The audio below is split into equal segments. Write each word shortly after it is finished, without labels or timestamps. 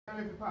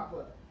If it pop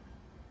up.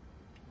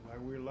 Like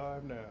we're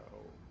live now.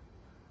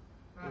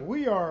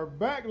 We are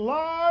back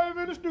live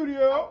in the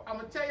studio. I'm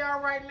gonna tell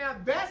y'all right now,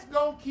 that's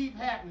gonna keep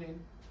happening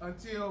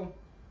until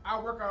I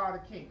work out all the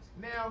kinks.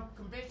 Now,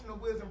 conventional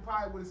wisdom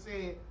probably would have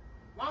said,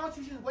 why don't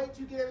you just wait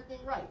till you get everything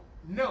right?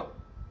 No.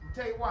 I'm gonna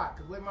tell you why.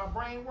 Because the way my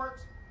brain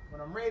works,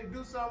 when I'm ready to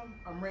do something,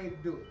 I'm ready to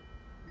do it.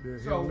 Yeah,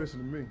 he So- don't listen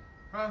to me.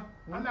 Huh?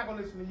 I'm not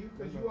gonna listen to you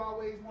because you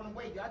always want to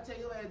wait. I tell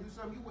you, I do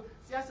something. You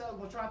see, I said I was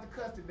gonna try to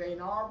cuss today,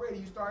 and already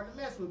you starting to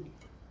mess with me.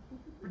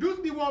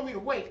 Producer be wanting me to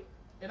wait,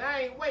 and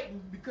I ain't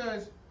waiting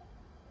because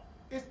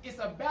it's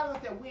a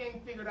balance that we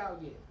ain't figured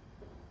out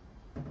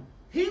yet.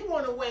 He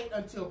want to wait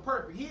until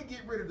perfect. He'll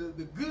get rid of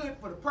the good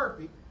for the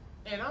perfect,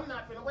 and I'm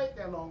not gonna wait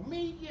that long.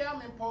 Me, yeah,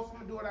 I'm impulsive.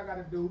 I'm gonna do what I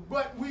gotta do.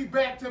 But we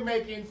back to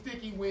making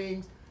sticky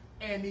wings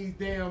and these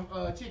damn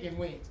chicken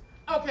wings.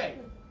 Okay,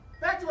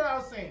 back to what I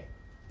was saying.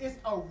 It's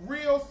a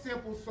real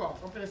simple sauce.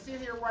 I'm gonna sit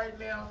here right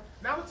now.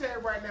 Now I'm gonna tell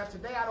you right now,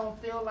 today I don't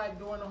feel like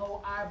doing the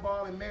whole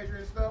eyeball and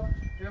measuring stuff.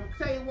 And I'm gonna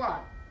tell you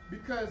why.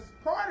 Because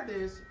part of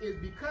this is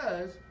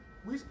because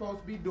we're supposed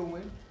to be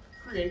doing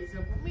create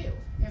simple meals.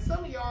 And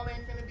some of y'all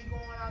ain't finna be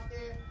going out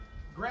there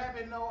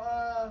grabbing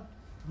no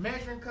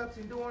measuring cups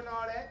and doing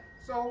all that.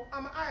 So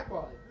I'm gonna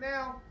eyeball it.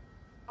 Now,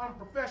 I'm a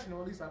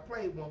professional, at least I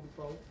played one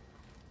before.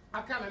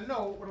 I kinda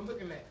know what I'm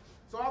looking at.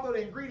 So although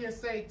the ingredients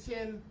say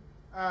 10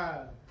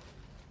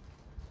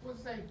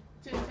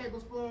 10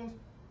 tablespoons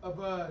of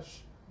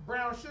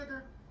brown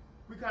sugar,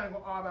 we kind of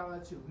go all about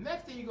that too.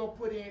 Next thing you're going to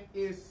put in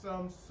is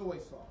some soy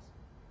sauce.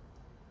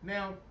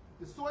 Now,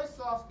 the soy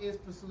sauce is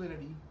for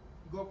salinity. You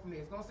go from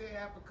there. It's going to say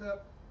half a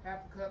cup,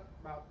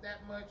 about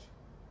that much.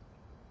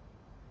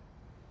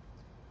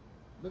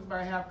 Looks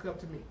about a half cup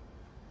to me.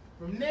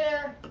 From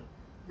there,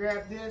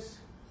 grab this,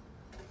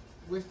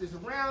 whisk this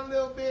around a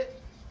little bit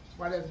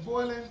while that's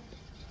boiling.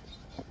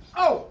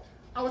 Oh!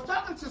 I was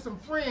talking to some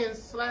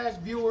friends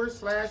 /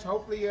 viewers /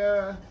 hopefully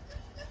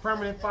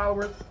permanent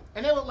followers,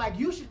 and they were like,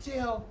 you should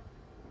tell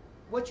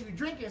what you're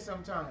drinking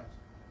sometimes.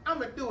 I'm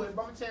going to do it,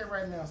 but I'm going to tell you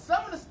right now.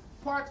 Some of the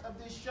parts of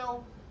this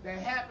show that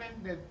happen,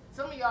 that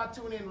some of y'all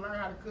tune in to learn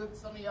how to cook,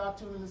 some of y'all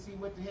tune in to see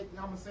what the heck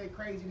I'm going to say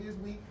crazy this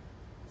week.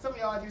 Some of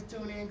y'all just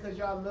tune in because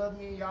y'all love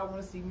me and y'all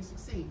want to see me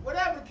succeed.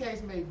 Whatever the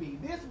case may be,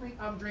 this week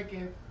I'm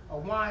drinking a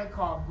wine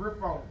called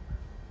Griffon.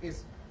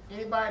 It's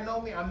Anybody know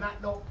me? I'm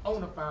not no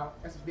onophile.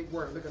 That's a big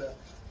word. Look it up.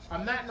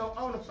 I'm not no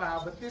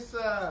onophile, but this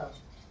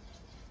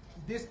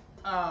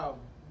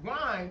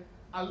wine,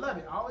 I love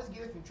it. I always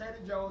get it from Trader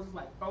Joe's. It's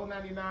like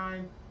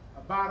 $4.99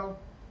 a bottle.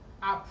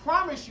 I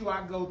promise you,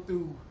 I go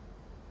through.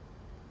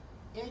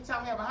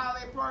 Anytime we have a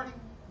holiday party,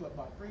 what,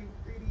 about three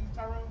of these,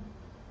 Tyrone?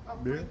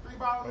 Three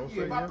bottles.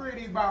 Yeah, about 3 of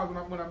these bottles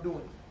when I'm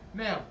doing it.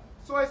 Now,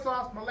 soy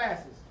sauce,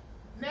 molasses.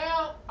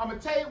 Now, I'm going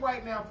to tell you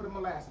right now for the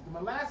molasses. The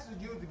molasses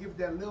is used to give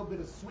that little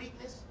bit of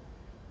sweetness.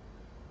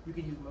 You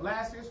can use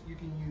molasses. You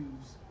can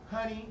use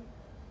honey.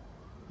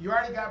 You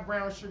already got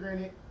brown sugar in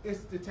it.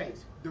 It's the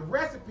taste. The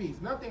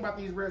recipes, nothing about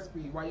these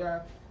recipes.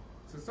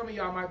 So some of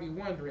y'all might be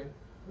wondering,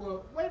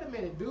 well, wait a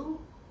minute, dude.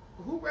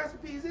 Who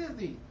recipes is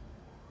these?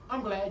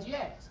 I'm glad you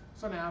asked.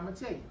 So now I'm going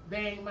to tell you. They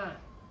ain't mine.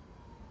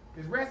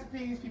 There's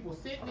recipes people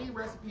sent me,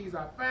 recipes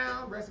I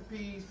found,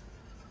 recipes.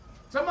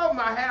 Some of them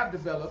I have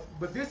developed,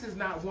 but this is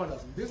not one of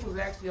them. This was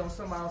actually on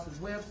somebody else's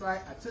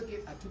website. I took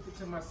it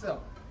to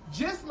myself.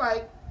 Just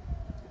like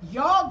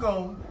y'all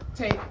gonna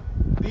take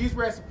these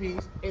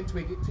recipes and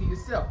tweak it to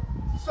yourself.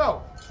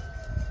 So,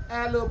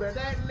 add a little bit of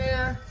that in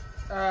there.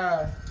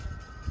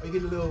 You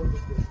get a little,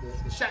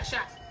 the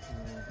shot.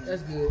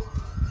 That's good.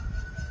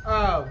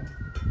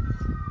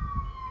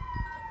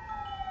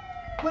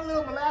 Put a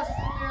little molasses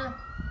in there.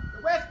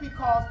 The recipe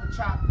calls for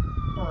chopped,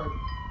 or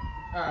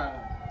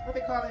what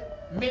they call it?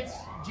 Minced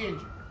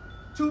ginger.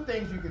 2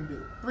 things you can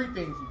do. 3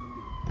 things you can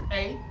do.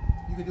 A,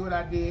 you can do what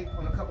I did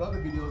on a couple other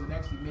videos and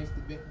actually mince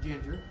the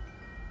ginger.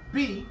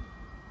 B,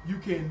 you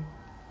can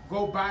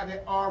go buy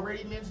that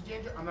already minced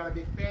ginger. I'm not a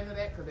big fan of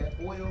that because that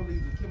oil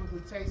leaves a chemical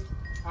taste.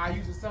 I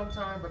use it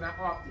sometimes, but not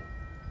often.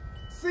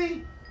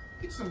 C,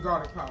 get some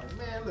garlic powder.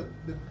 Man, look,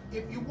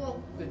 if you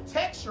want the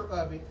texture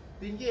of it,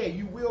 then yeah,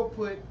 you will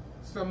put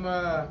some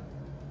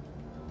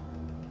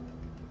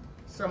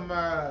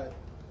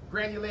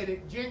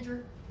granulated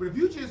ginger. But if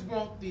you just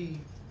want the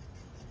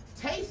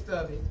taste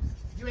of it,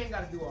 you ain't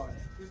got to do all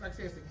that. Just like I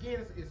said,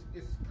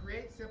 it's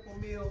create simple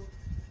meals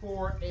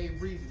for a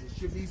reason. It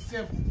should be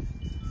simple.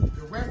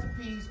 The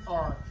recipes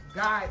are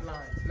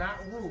guidelines, not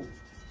rules.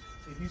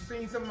 If you've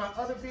seen some of my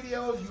other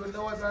videos, you will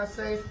know, as I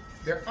say,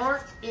 there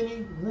aren't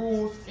any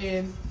rules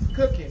in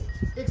cooking,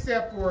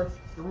 except for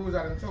the rules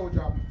I done told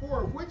y'all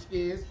before, which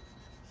is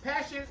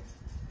passion,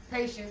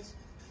 patience,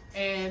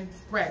 and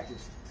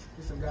practice.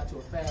 This one got to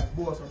a fast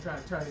boil, so I'm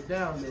trying to turn it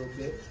down a little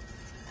bit.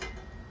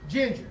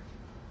 Ginger.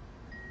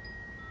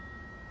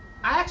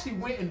 I actually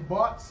went and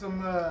bought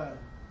some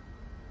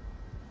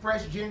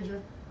fresh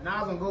ginger, and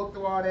I was going to go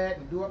through all that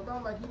and do it, but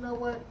I'm like, you know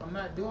what? I'm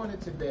not doing it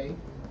today.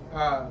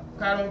 I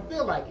don't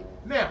feel like it.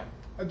 Now,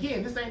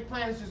 again, this ain't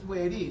planned, it's just the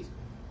way it is.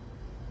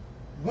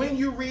 When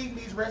you read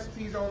these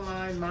recipes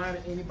online, mine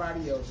or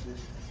anybody else's,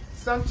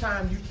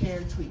 sometimes you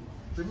can tweak.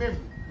 Remember,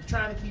 you're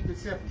trying to keep it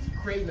simple.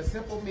 You're creating a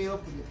simple meal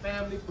for your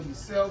family, for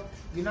yourself.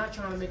 You're not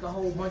trying to make a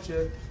whole bunch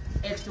of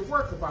extra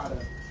work about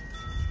it.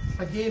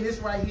 Again, this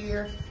right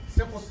here,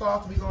 simple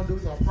sauce we're going to do.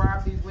 We're going to fry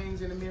up these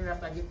wings in a minute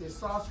after I get this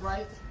sauce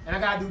right. And I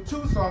got to do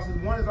 2 sauces.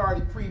 One is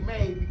already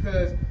pre-made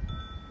because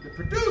the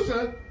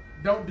producer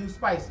don't do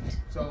spicy.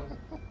 So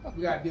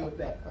we got to deal with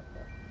that.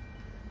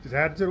 Just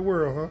add it to the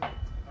world, huh?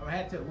 I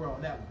had to the world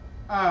on that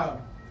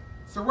one.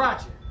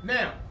 Sriracha.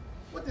 Now,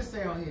 what does it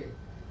say on here?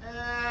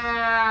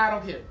 I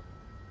don't care.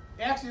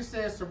 It actually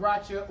says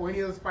sriracha or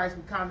any other spice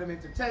with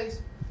condiment to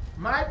taste.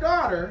 My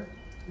daughter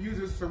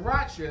uses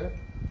sriracha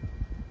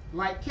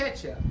like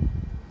ketchup.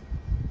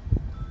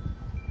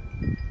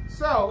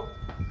 So,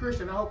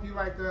 Christian, I hope you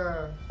like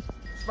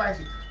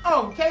spicy.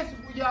 Oh, in case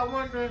y'all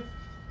wondering,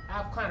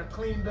 I've kind of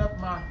cleaned up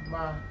my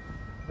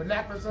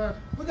vernacular, son.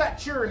 We got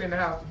children in the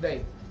house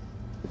today.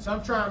 So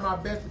I'm trying my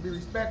best to be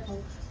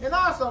respectful. And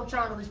also I'm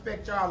trying to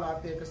respect y'all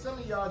out there, because some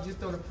of y'all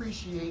just don't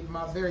appreciate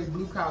my very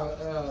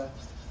blue-collar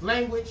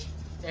language.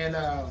 And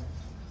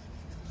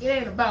it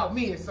ain't about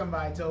me, as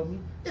somebody told me.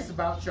 It's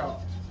about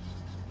y'all.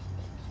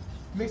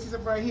 Mix this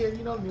up right here.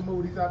 You know, let me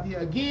move these out here.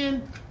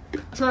 Again,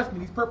 trust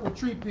me, these purple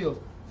tree pills.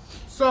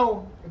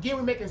 So, again,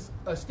 we're making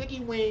sticky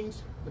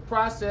wings. The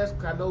process,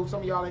 because I know some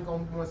of y'all ain't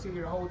going to want to sit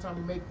here the whole time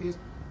we make this.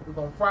 We're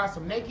going to fry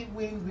some naked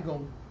wings. We're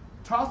going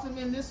to toss them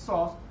in this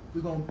sauce. We're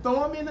going to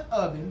throw them in the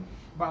oven,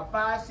 about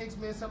 5-6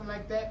 minutes, something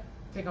like that.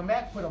 Take them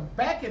back, put them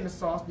back in the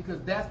sauce,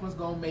 because that's what's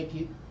going to make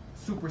it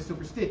super,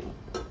 super sticky.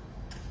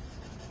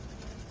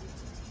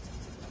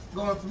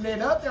 Going from there,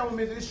 the other thing I'm going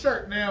to mention this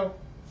shirt. Now,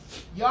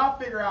 y'all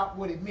figure out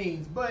what it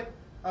means, but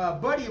a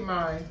buddy of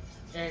mine,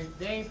 and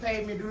they ain't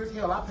paid me to do this,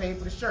 hell, I paid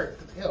for the shirt.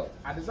 Hell,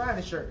 I designed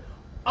the shirt.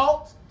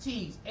 Alt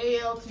Tees,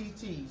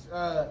 A-L-T-T's.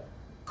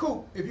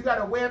 Coop, if you got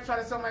a website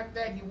or something like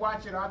that, you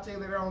watch it, I'll tell you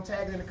later on,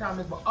 tag it in the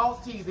comments. But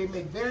Alt Tees, they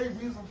make very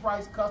reasonable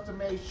price,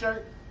 custom-made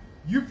shirt.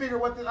 You figure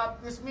what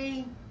this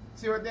means?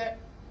 See what that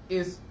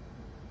is?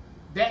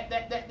 That.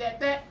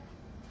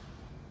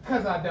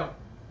 Because I don't.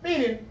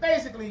 Meaning,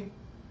 basically,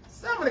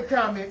 some of the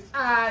comments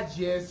I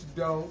just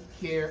don't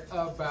care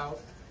about,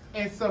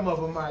 and some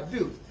of them I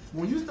do.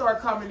 When you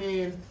start coming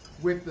in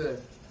with the,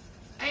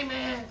 hey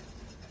man,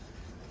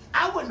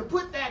 I wouldn't have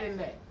put that in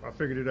there. I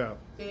figured it out.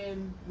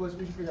 And what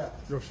you figure out?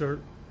 Your shirt.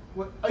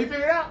 What? Oh, you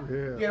figured it out?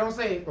 Yeah. Yeah, don't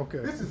say it. Okay.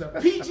 This is a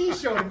PG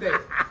show today.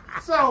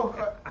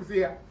 So,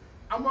 see,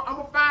 I'm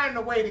going to find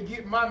a way to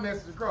get my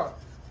message across.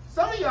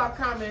 Some of y'all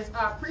comments,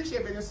 I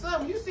appreciate it. And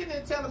some, you sitting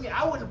there telling me,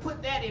 I wouldn't have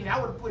put that in there. I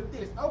would have put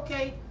this.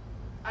 Okay,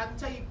 I can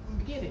tell you from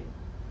the beginning.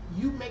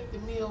 You make the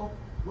meal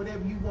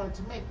whatever you want it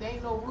to make. There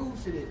ain't no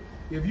rules to this.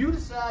 If you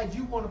decide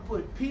you want to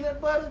put peanut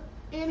butter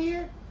in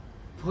here,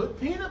 put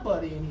peanut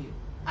butter in here.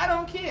 I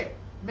don't care.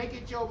 Make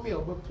it your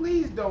meal. But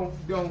please don't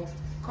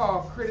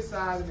call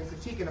criticizing and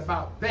critiquing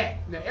about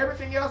that. Now,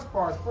 everything else, as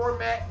far as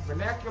format,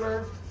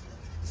 vernacular,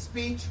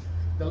 speech,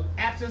 the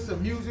absence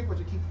of music, which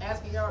I keep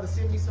asking y'all to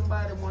send me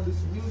somebody that want to do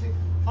some music,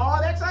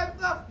 all that type of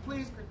stuff,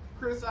 please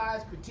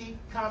criticize, critique,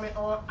 comment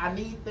on. I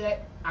need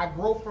that. I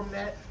grow from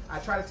that. I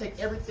try to take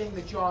everything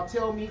that y'all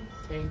tell me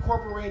and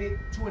incorporate it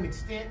to an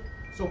extent.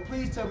 So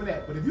please tell me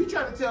that. But if you're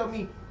trying to tell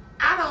me,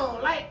 I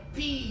don't like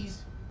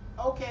peas,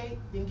 okay,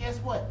 then guess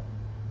what?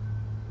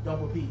 Don't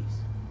put peas.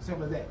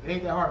 Simple as that. It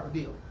ain't that hard of a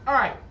deal. All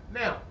right,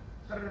 now,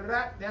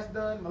 that's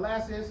done.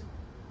 Molasses.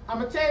 I'm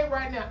going to tell you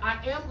right now,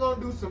 I am going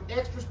to do some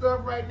extra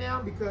stuff right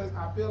now because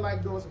I feel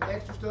like doing some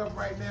extra stuff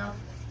right now.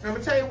 And I'm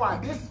going to tell you why.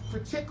 This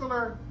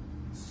particular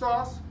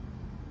sauce,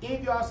 any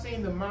of y'all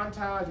seen the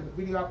montage or the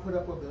video I put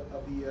up of the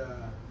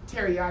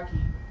teriyaki,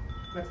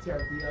 not the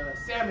teriyaki, the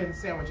salmon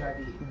sandwich I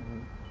did. Mm-hmm.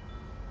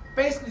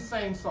 Basically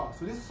same sauce.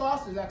 So this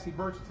sauce is actually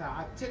versatile.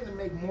 I tend to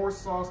make more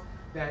sauce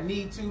than I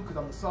need to because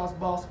I'm the sauce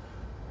boss.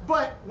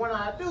 But when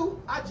I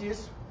do, I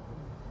just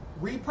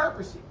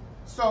repurpose it.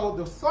 So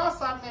the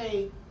sauce I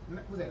made,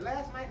 was it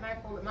last night?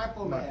 Night before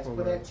last.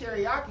 For that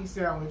teriyaki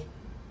sandwich,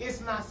 it's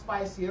not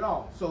spicy at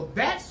all. So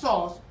that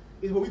sauce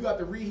is what we got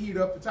to reheat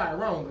up for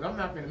Tyrone, because I'm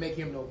not going to make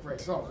him no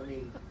fresh sauce. I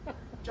mean, what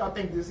y'all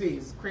think this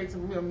is? Create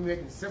some,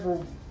 making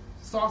several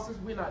sauces?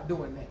 We're not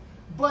doing that.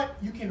 But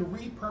you can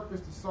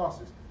repurpose the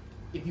sauces.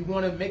 If you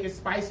want to make it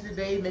spicy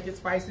today, make it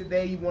spicy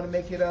today. You want to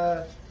make it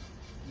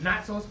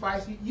not so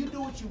spicy, you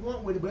do what you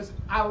want with it. But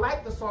I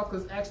like the sauce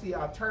because it's actually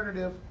an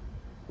alternative,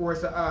 or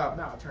it's not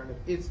alternative,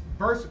 it's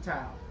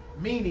versatile.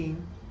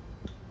 Meaning,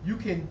 you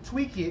can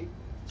tweak it,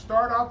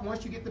 start off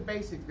once you get the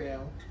basics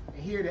down,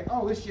 and hear that,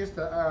 oh, it's just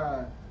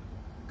a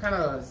kind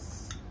of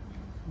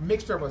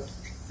mixture of a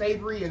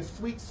savory and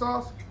sweet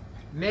sauce.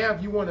 Now,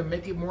 if you want to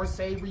make it more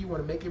savory, you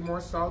want to make it more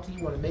salty,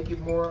 you want to make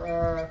it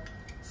more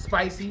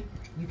spicy,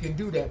 you can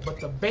do that. But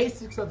the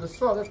basics of the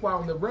sauce, that's why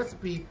on the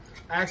recipe,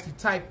 I actually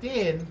typed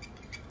in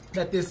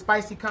that this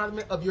spicy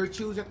condiment of your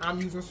choosing, I'm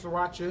using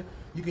sriracha.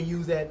 You can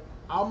use that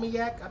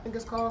Almayak, I think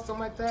it's called,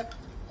 something like that.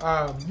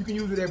 You can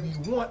use whatever you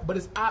want, but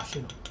it's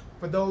optional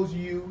for those of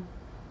you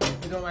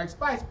who don't like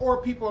spice,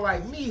 or people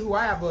like me who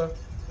I have a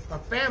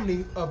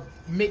family of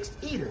mixed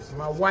eaters.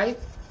 My wife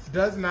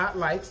does not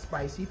like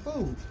spicy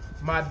food.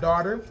 My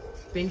daughter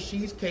thinks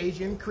she's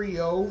Cajun,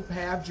 Creole,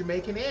 half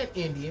Jamaican and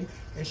Indian,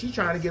 and she's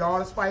trying to get all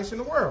the spice in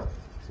the world.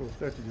 So what's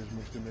that you just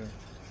mixed in there?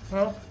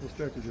 Huh? What's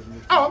that you just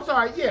mixed in? Oh, I'm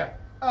sorry, yeah.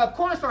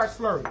 Cornstarch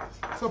slurry.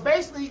 So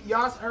basically,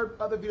 y'all heard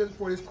other videos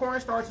before this.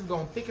 Cornstarch is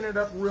going to thicken it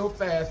up real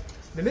fast.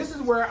 And this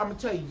is where I'm going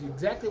to tell you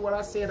exactly what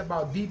I said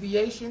about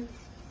deviation.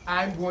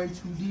 I'm going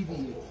to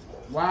deviate.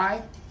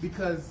 Why?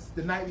 Because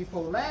the night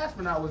before last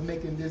when I was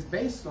making this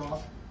base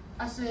sauce,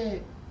 I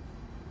said,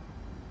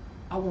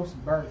 I want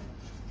some bourbon.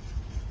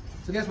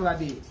 So guess what I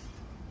did?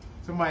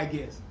 Somebody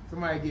guess.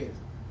 Somebody guess.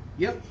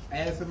 Yep, I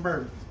added some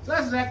bourbon. So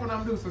that's exactly what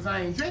I'm doing since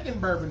I ain't drinking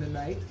bourbon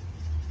tonight.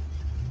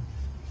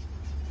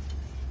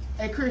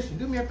 Hey Christian,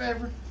 do me a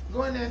favor.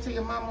 Go in there and tell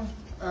your mama.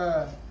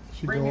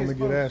 She bring going me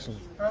to a get spoon. Ashley.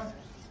 Huh?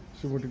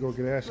 She went to go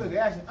get Ashley. Look,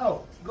 Ashley.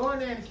 Oh, go in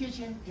there in the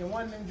kitchen in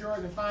one of them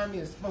drawers and find me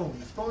a spoon.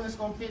 The spoon that's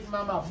gonna fit in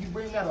my mouth. You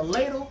bring out a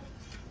ladle,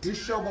 this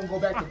show gonna go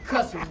back to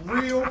cussing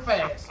real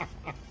fast.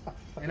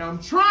 And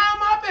I'm trying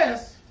my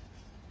best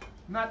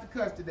not to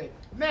cuss today.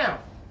 Now,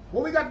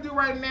 what we got to do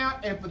right now,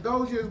 and for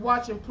those who's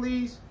watching,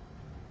 please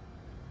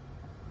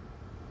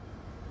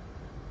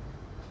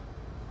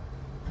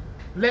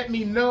let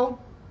me know.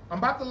 I'm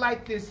about to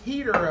light this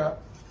heater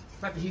up,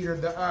 not the heater,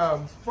 the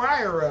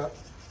fryer up,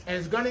 and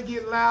it's gonna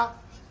get loud.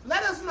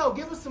 Let us know,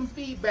 give us some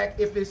feedback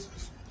if it's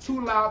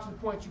too loud to the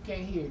point you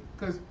can't hear it,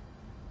 because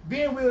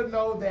then we'll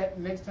know that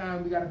next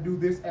time we gotta do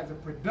this as a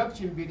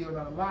production video,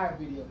 not a live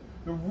video.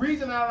 The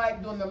reason I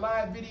like doing the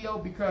live video,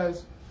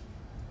 because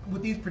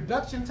with these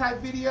production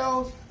type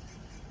videos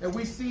that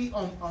we see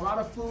on a lot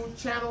of food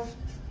channels,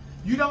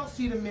 you don't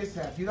see the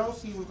mishaps, you don't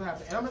see what's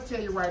happening. And I'm gonna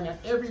tell you right now,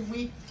 every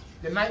week,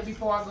 the night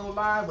before I go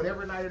live,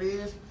 whatever night it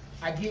is,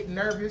 I get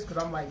nervous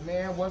because I'm like,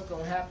 man, what's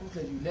going to happen?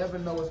 Because you never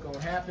know what's going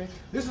to happen.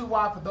 This is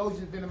why, for those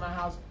who've been in my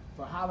house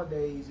for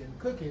holidays and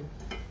cooking,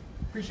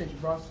 appreciate you,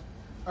 boss.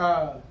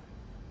 I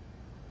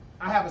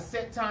have a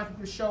set time for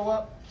people to show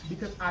up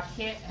because I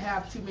can't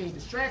have too many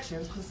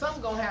distractions because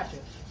something's going to happen.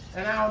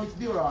 And I don't need to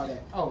deal with all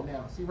that. Oh,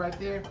 now, see right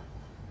there?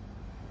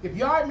 If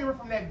y'all remember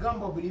from that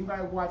gumbo video,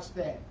 anybody watched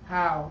that,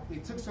 how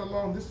it took so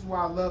long, this is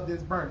why I love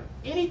this burner.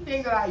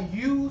 Anything that I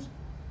use,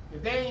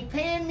 if they ain't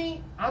paying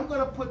me, I'm going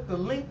to put the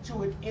link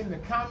to it in the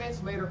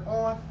comments later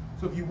on.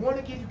 So if you want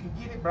to get it, you can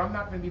get it, but I'm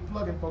not going to be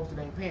plugging folks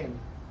that ain't paying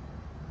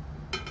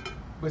me.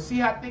 But see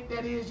how thick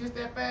that is, just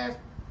that fast?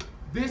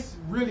 This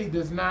really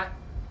does not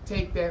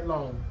take that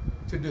long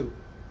to do.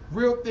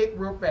 Real thick,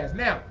 real fast.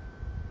 Now,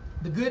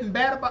 the good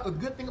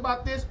thing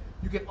about this,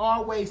 you can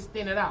always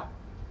thin it out.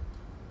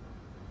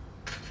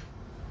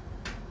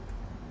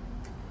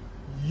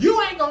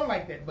 You ain't going to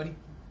like that, buddy.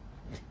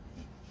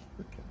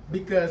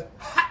 Because,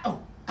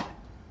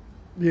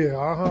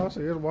 Yeah, so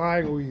that's why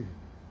I go eat.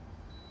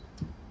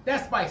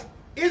 that's spicy.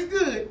 It's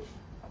good.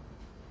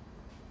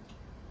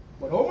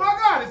 But oh my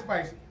God, it's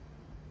spicy.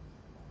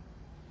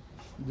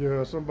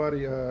 Yeah,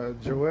 somebody,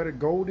 Joetta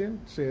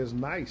Golden says,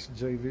 nice,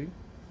 JV.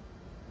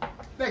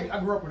 Thank you. I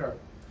grew up with her.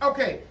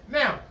 Okay,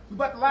 now, we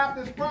about to light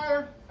this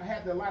fryer. I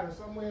had the lighter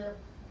somewhere.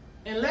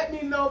 And let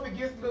me know if it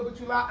gets a little bit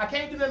too loud. I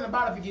can't do nothing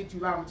about it if it gets too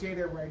loud. I'm going to tell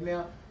you that right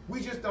now.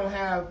 We just don't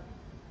have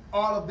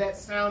all of that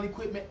sound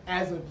equipment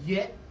as of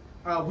yet.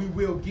 We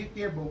will get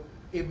there, but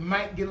it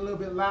might get a little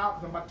bit loud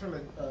because I'm about to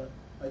turn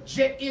a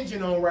jet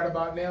engine on right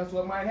about now, so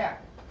it might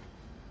happen.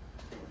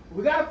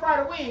 We got to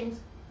fry the wings,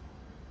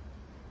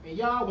 and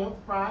y'all want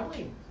fried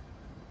wings.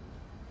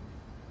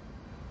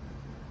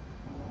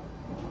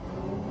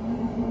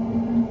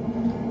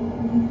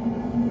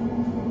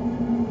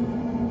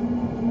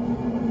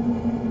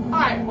 All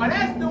right, while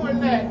that's doing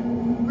that,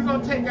 we're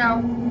going to take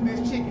out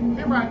this chicken.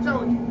 Remember I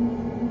told you,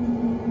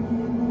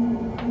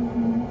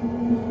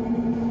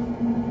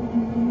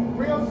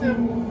 real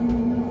simple.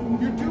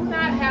 You do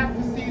not have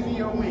to season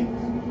your wings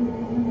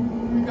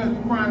because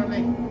we're frying them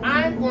naked.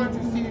 I'm going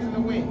to season the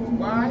wings.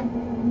 Why?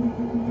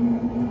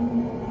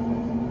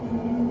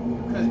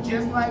 Because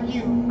just like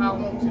you, I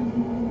want to.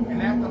 And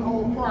that's the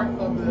whole part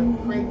of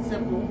the Create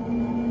Simple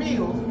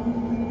meals.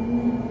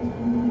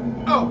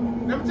 Oh,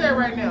 let me tell you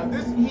right now,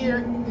 this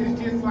here is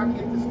just so I can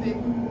get the stick.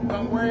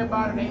 Don't worry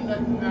about it, ain't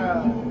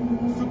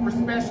nothing super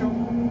special.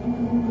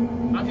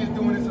 I'm just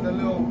doing this with a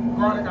little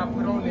garlic I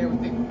put on there.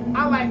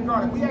 I like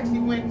garlic. We actually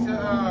went to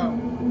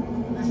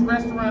this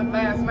restaurant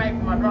last night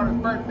for my daughter's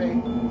birthday.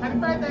 Happy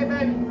birthday,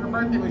 baby. Her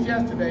birthday was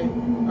yesterday.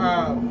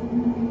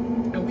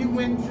 And we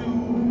went to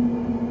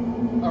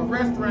a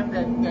restaurant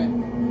that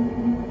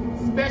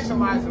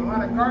specializes in a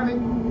lot of garlic.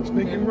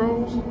 Stinking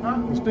rolls? Huh?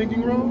 The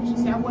stinking rolls?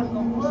 See, I wasn't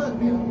going to plug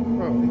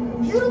them.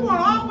 Oh. You the one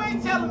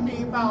always telling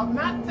me about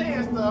not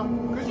saying stuff,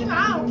 because you know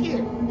I don't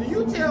care. If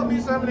you tell me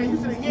something and you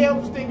said, yeah, it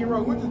was stinking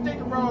rolls. We went to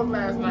stinking rolls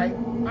last night.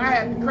 I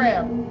had the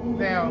crab.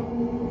 Now,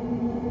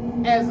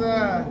 as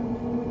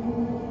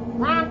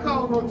Ron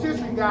Cole,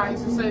 rotisserie guy,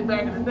 used to say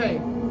back in the day,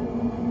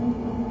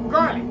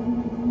 garlic.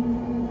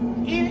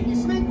 You eat it, you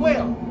sleep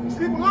well. You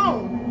sleep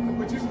alone,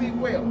 but you sleep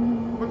well.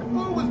 But the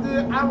food was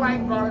good. I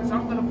like garlic, so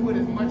I'm going to put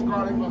as much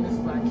garlic on this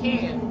as I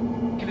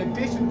can, in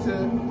addition to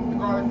the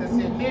garlic that's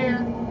in there.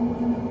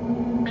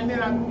 And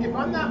then, if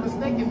I'm not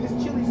mistaken, this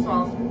chili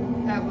sauce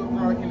has a little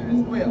garlic in it as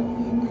well.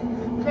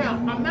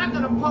 Now, I'm not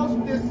going to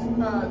post this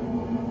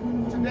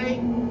today,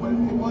 but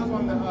it was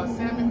on the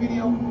salmon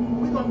video.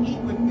 We're going to eat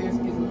with this is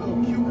a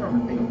little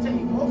cucumber thing. I'm telling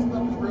you, most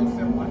stuff is real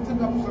simple. I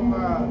took up some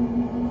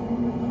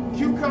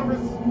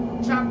cucumbers,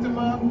 chopped them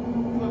up,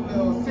 put a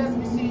little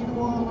sesame seed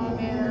oil on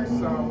there,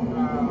 some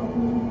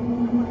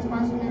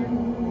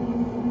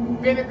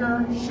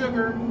vinegar,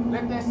 sugar,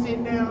 let that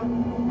sit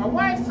down. My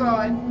wife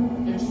saw it,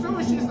 and as soon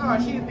as she saw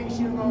it, she didn't think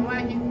she was going to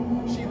like it.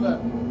 She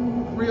loved it.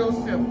 Real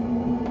simple.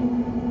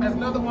 That's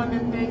another one of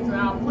them things, and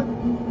I'll put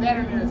that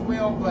in there as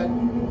well, but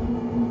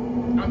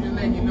I'm just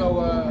letting you know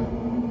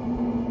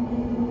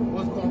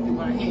what's going through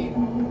my head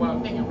while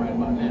I'm thinking right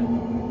about now.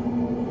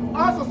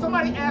 Also,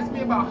 somebody asked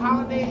me about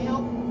holiday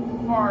help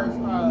as far as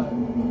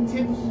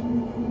tips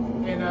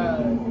and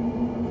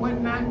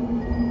whatnot.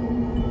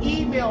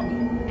 Email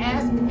me.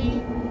 Ask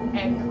me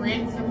at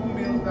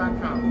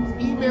createsimplemeals.com. Just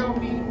email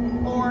me,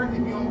 or if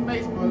you're on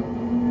Facebook,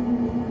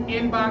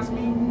 inbox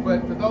me.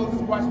 But for those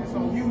who's watching this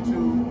on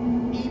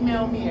YouTube,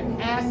 email me at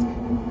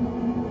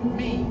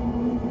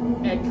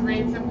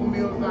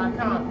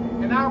askme@createsimplemeals.com,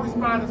 and I'll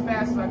respond as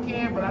fast as I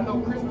can. But I know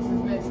Christmas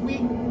is next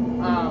week.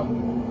 I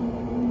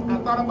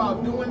thought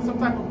about doing some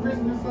type of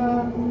Christmas.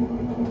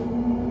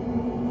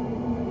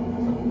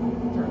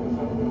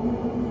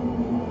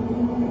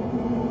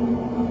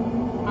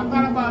 I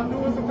thought about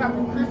doing some type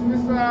of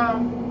Christmas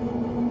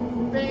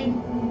thing,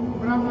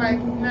 but I'm like,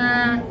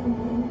 nah,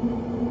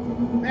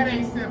 that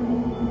ain't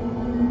simple.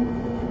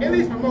 At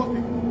least for most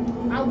people.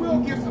 I will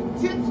give some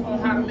tips on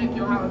how to make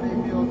your holiday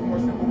meals more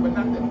simple, but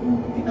not that.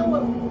 You know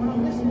what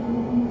I'm missing?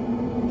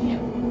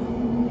 Kim.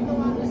 You know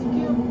what I'm missing,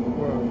 Kim?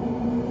 What?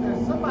 Because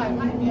somebody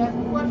might be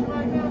asking a question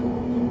right now.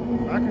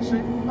 I can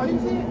see. Oh, you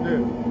see it?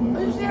 Yeah.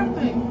 Oh, you see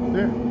everything?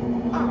 Yeah.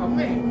 Oh,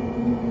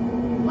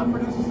 man. My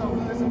producer's so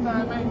good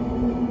sometimes, man.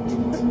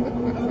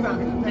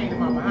 Sometimes it's a pain in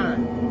my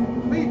behind.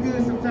 But he's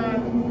good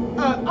sometimes.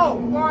 Oh,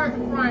 far as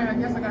the frying, I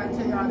guess I gotta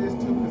tell y'all this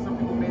too, because some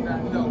people may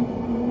not know.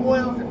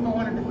 Oils at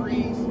 400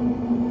 degrees.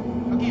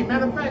 Again,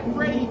 matter of fact,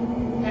 Freddie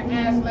had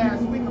asked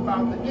last week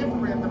about the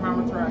infrared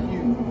thermometer I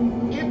use.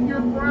 If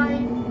you're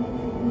frying,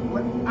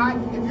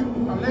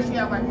 unless you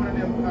have like one of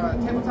them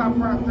tabletop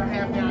products I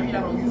have down here, I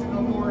don't use it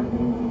no more.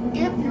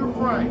 If you're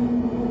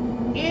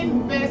frying,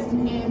 invest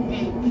in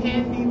a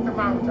candy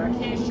thermometer. I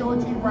can't show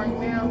it to you right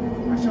now.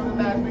 I showed it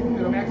last week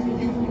because I'm actually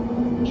using it.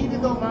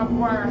 Even though my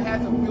fryer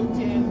has a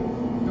built-in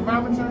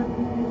thermometer,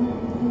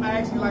 I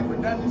actually like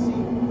redundancy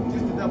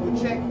just to double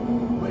check.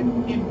 But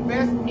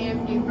invest in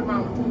a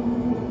thermometer.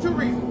 2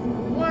 reasons.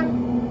 One,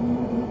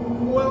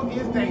 oil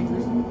is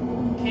dangerous.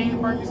 You can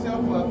burn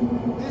yourself up.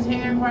 This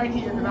hand right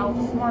here, because I was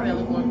a smart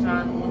aleck one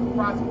time and wanted to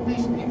fry some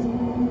fish sticks.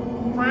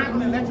 Frying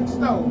on an electric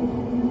stove.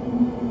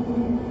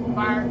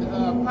 Fire, the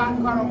pot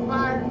caught on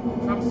fire,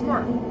 so I'm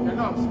smart. I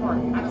know I'm smart.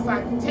 I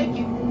decided to take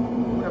it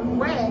with a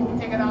rag,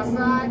 take it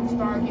outside,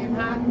 start getting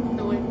hot,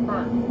 do it,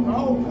 burn. The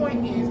whole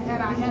point is,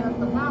 had I had a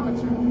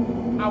thermometer,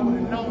 I would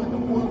have known that the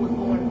oil was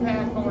going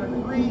past 400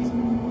 degrees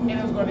and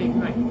it was going to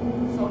ignite.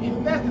 So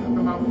invest in a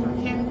thermometer, a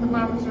candy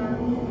thermometer,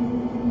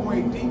 or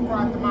a deep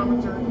fried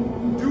thermometer.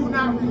 Do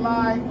not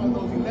rely on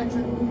those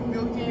electric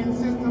built-in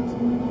systems.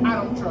 I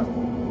don't trust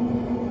them.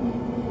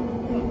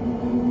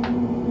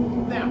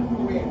 Now,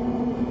 where we at?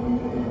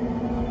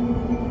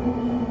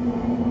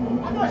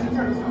 I should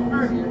turn this on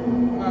earlier,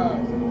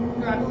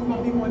 because I knew it was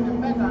going to be one of them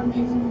background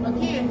things.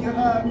 Again,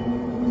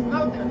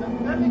 another thing,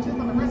 did I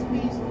mention on the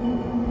recipes?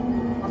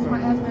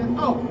 Somebody asked me,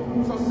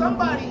 so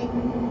somebody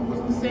was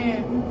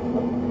saying,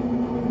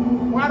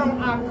 why don't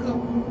I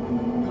cook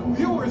the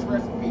viewers'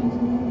 recipes?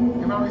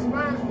 And my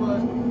response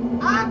was,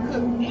 I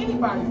cook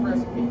anybody's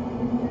recipe.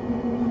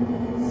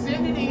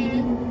 Send it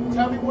in,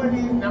 tell me what it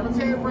is, and I'm going to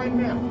tell you right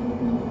now,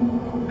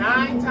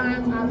 9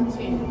 times out of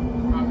 10,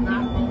 I'm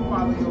not going to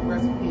follow your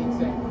recipe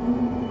exactly.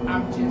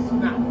 I'm just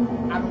not.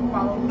 I don't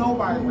follow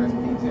nobody's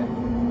recipe exactly.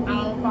 I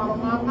don't follow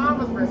my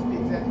mama's recipe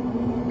exactly.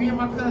 Me and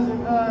my cousin,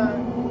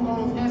 who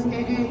owns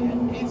SKA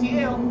and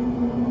ATL,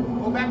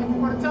 go back and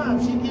forth all the time.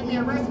 She give me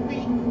a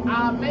recipe,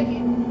 I'll make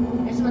it.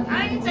 And she's like,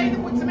 I ain't telling you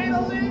to put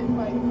tomatoes in.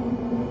 Like,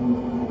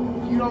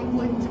 you don't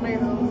put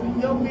tomatoes in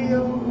your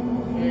meal,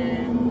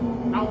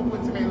 and I won't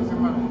put tomatoes in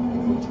mine. You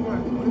do what you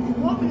want to do. But if you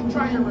want me to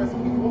try your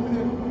recipe, you want me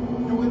to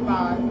do it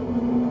live,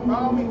 by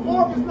all means,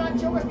 or if it's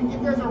not your recipe, if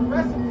there's a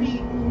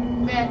recipe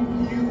that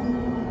you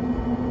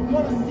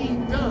want to see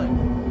done,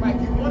 like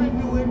you want to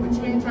do it, but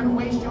you ain't trying to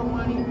waste your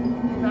money,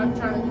 you're not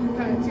trying to, you're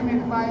kind of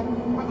intimidated by it,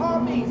 by all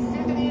means,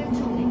 send it in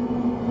to me.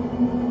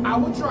 I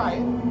will try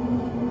it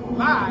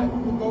live.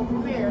 We'll go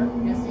from there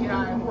and see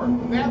how it works.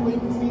 That way you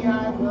can see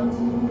how it works,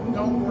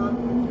 don't work,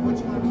 what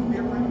you're going to do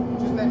different.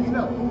 Just let me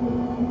know.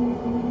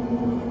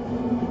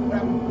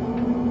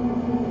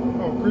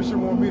 Oh,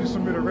 Christian want me to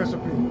submit a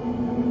recipe.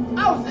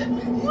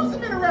 You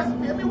submit a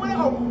recipe. I mean,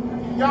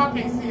 y'all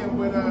can't see him,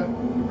 but the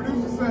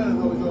producer's son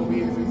is always over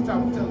here, so he's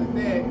trying to tell his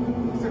dad to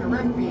send a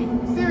recipe.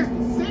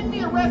 Seriously, send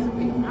me a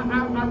recipe. I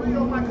really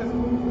don't like, because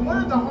one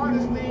of the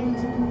hardest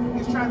things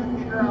is trying to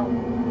figure out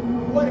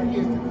what it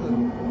is to cook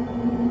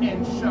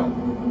and show.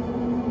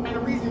 And the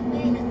reason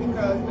being is because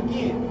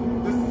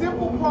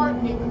part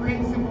in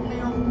creating simple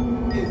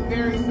meals is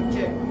very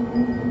subjective.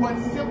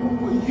 What's simple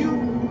for you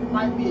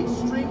might be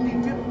extremely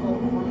difficult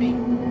for me,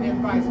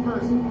 and vice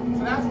versa.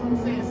 So that's what I'm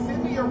saying.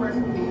 Send me your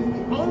recipes.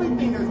 The only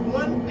thing, there's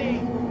one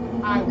thing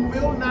I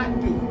will not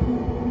do: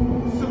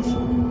 sushi.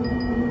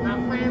 I'm not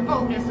playing.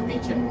 Oh, and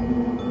ceviche.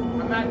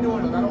 I'm not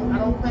doing it. I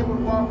don't play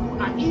with raw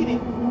food. I eat it,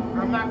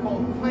 but I'm not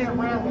going to play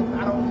around with it.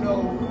 I don't know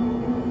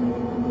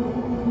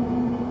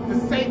the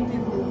safety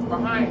rules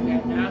behind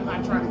that, and I'm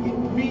not trying to get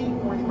me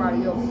or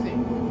anybody else sick.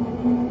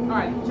 All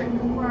right, check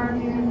this fryer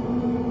again.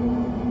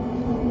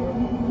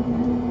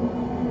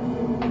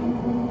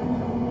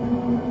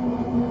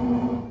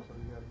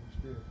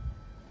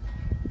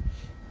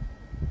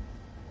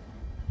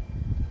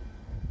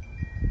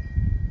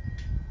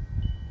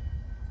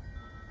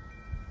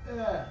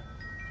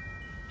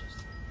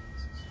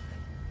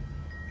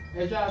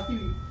 As y'all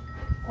see,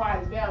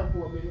 quiet it down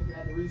for a minute, I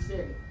had to reset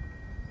it.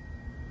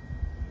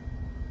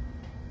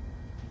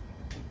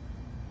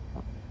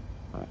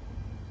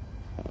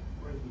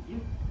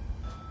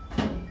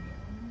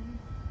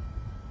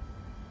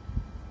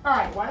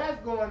 Alright, while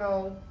that's going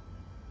on,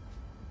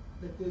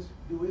 let this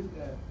do its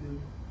gotta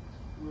do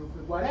real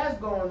quick. While that's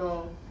going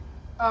on,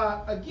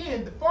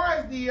 again, as far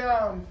as the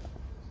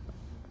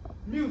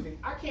music,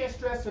 I can't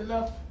stress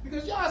enough,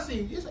 because y'all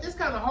see, it's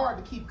kind of hard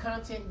to keep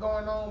content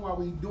going on while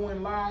we're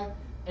doing live,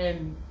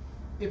 and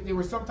if there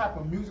was some type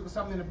of music or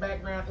something in the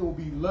background, it would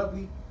be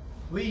lovely.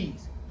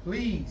 Please,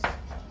 please,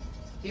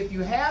 if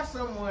you have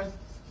someone,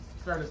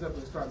 turn this up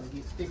and starting to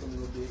get thick a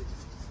little bit.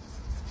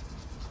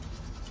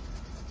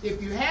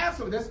 If you have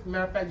some, that's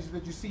matter of fact,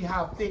 that you see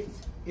how thick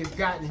it's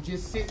gotten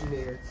just sitting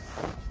there.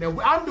 Now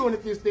I'm doing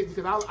it this thick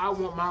because I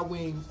want my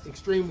wings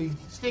extremely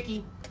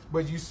sticky,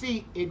 but you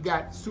see it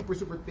got super,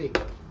 super thick.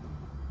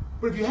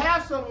 But if you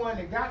have someone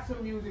that got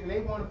some music and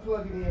they want to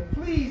plug it in,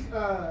 please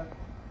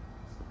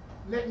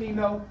let me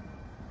know.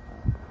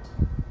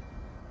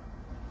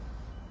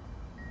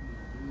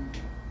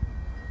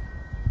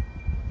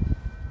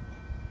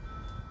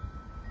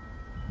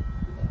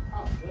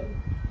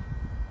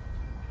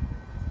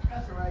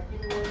 That's all right.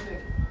 Give me 1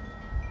 second.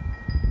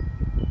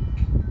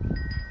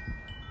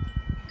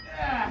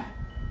 Ah.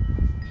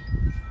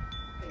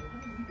 Hey,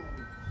 what are you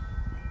doing?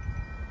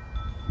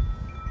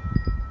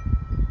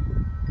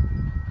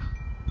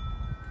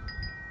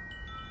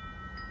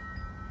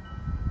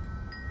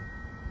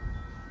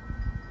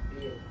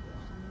 Yeah.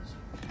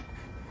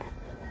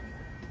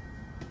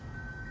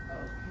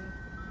 Okay.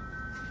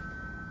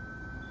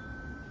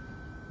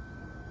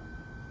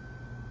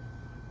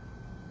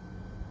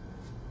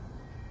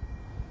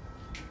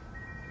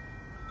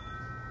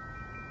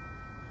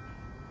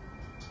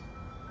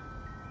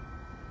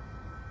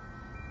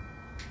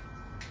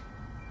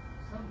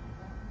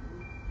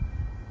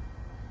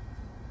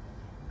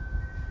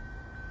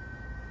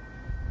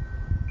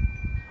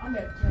 I'm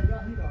going to turn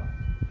y'all heat off.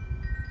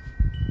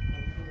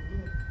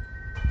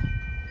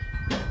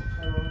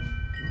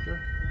 Okay.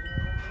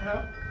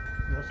 Huh?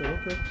 I said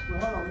okay. Well,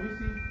 hold on, let me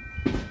see.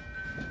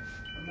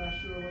 I'm not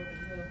sure what the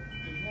hell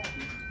is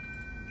happening.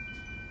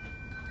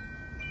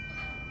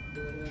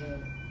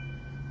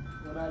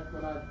 But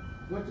when I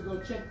went to go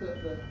check the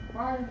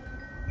fire,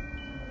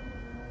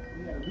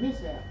 we had a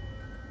mishap.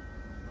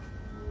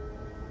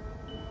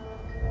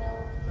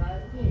 Try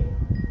it again.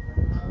 Turn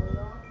the power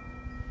off.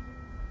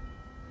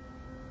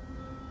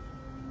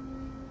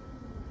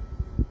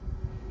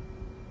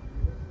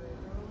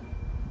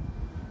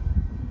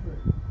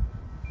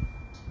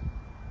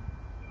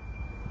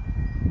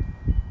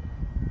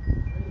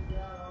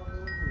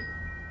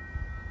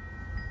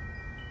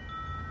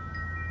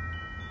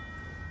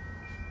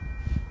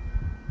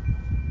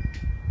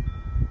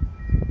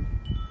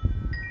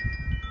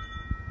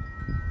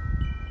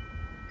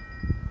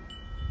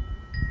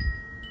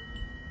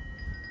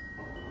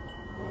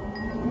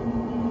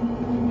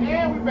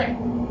 Back.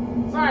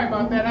 Sorry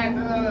about that. I had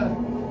to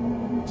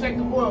check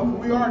the oil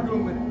because we are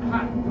doing with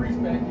hot grease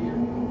back here.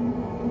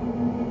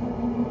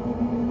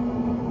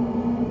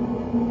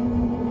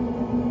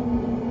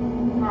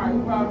 Alright,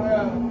 about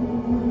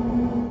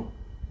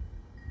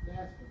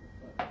that's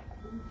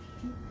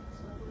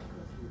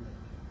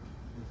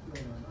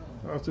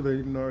Oh, it's too late,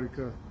 you can already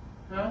cut.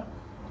 Huh?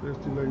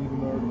 It's too late, you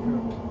can already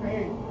cut.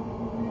 Hey.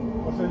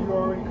 I said you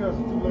already cut,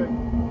 it's too late.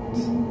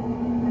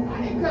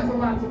 I didn't cuss a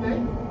lot today.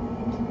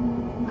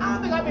 I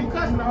don't think I've been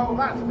cussing a whole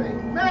lot today.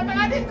 Matter of fact,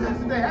 I did cuss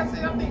today. I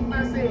think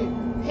I said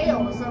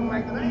hell or something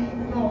like that. I ain't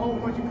even know a whole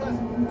bunch of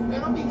cussing.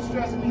 Man, don't be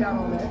stressing me out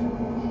on that.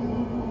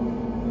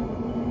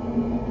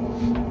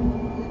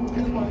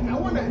 I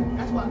wonder,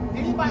 that's why,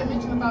 did anybody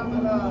mention about the,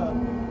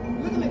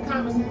 look in the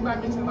comments,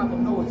 anybody mention about the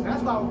noise?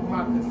 That's why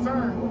my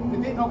concern was,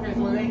 okay,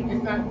 so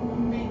it's not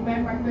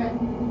feedback like that?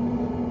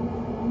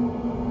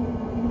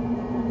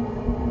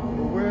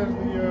 Well, where's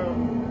the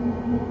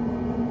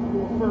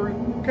little furry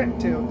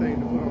cattail thing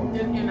to put on?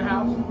 In the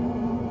house.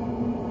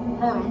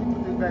 Hold on, let me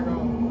put this back on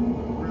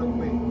real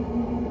quick.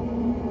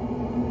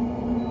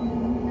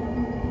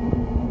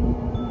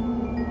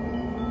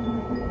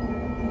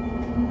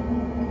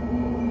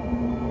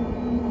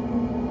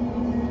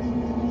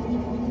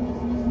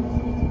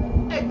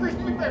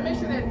 fair, make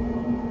sure that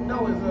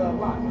door is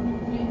locked.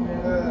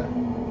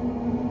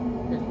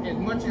 As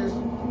much as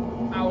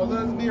I would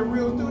love to be a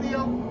real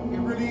studio, it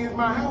really is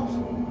my house.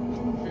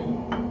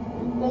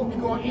 And folks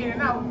be going in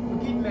and out,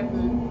 forgetting that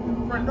the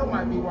front door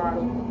might be wide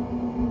open.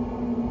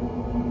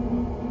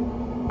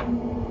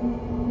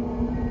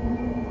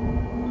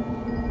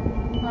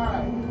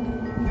 Alright,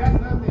 that's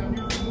another thing I'm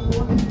using the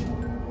board.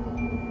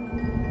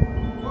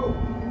 Whoa.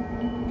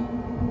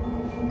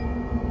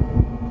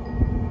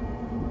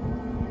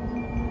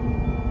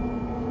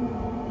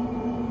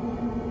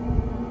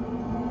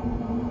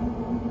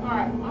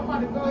 Alright, I'm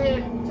about to go ahead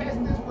and test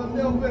this with a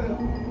little bit of.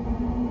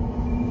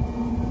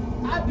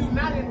 I do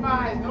not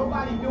advise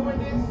nobody doing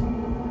this.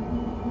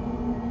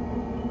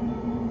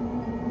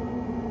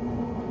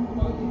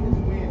 Oh yeah, this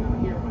wind out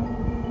here, man.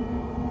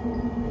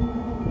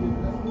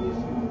 That's the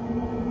issue.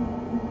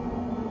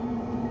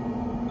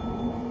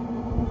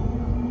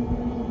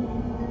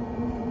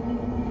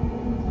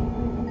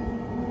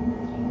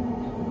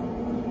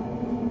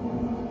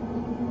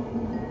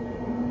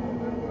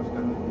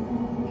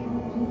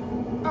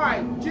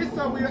 Alright, just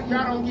so y'all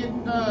don't get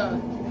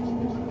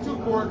too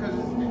bored, because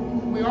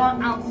we are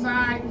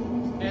outside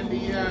and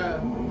the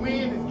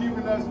wind is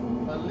giving us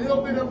a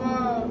little bit of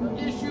an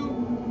issue.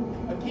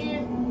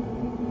 Again,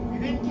 you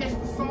didn't catch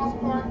the sauce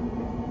part.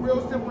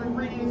 Real simple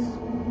ingredients: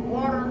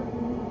 water,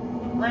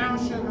 brown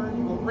sugar.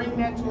 You're gonna bring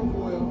that to a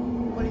boil.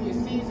 Put in your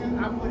season.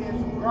 I put in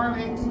some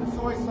garlic, some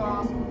soy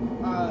sauce,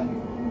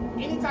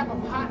 any type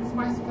of hot,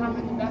 spicy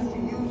condiment if that's what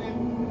you're using.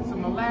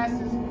 Some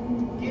molasses.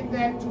 Get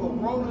that to a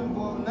rolling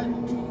boil,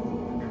 nothing too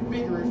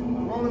vigorous.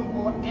 Rolling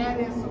boil. Add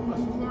in some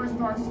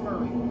cornstarch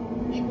slurry.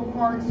 Equal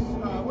parts.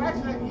 Well,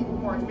 actually not equal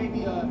parts.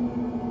 Maybe a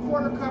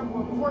quarter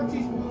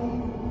teaspoon.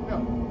 No,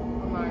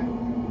 I'm lying.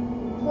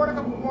 Quarter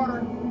cup of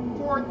water.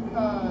 4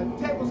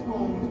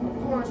 tablespoons of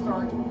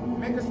cornstarch.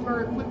 Make a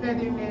slurry. Put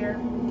that in there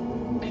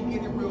and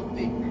get it real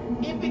thick.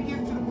 If it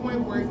gets to the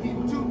point where it's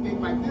getting too thick,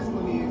 like this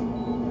one is,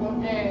 we're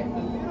gonna add a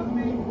little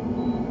bit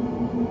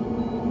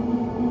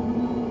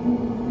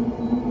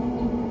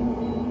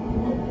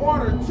of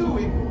water to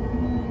it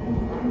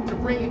to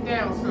bring it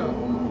down some.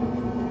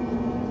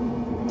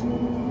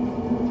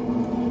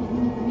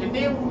 And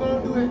then we're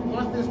gonna do it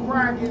once this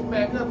fryer gets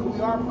back up, because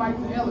we are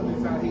fighting the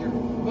elements out here.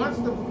 Once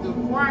the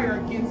fryer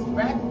gets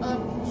back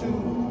up to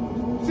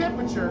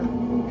temperature,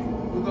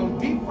 we're gonna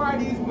deep fry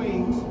these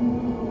wings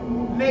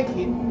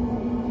naked,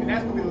 and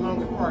that's gonna be the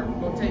longest part. It's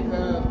gonna take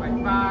like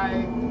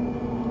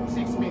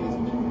 5-6 minutes.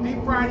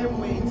 Deep fry them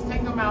wings,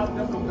 take them out,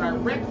 dump them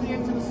directly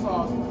into the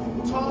sauce,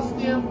 toss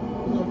them.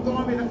 We're gonna throw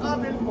them in the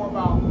oven for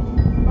about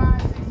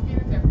 5-6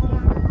 minutes at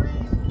 400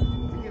 degrees to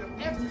get them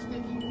extra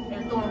sticky,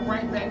 and throw them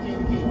right back in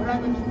again. What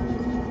happened?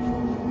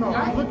 No,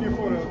 I'm looking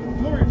for the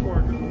fluid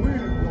part because the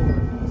wind is blowing.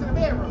 To the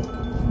bedroom.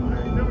 I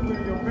ain't never been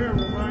in your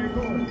bedroom. I ain't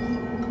going.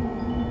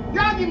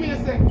 Y'all give me a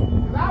second.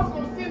 Because I was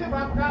going to send it, but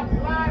I forgot to be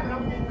live, and I'm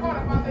going to get caught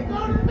up. I say, go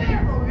to the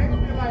bedroom. They're going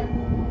to be like,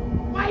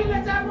 why you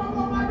let y'all go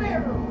to my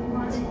bedroom?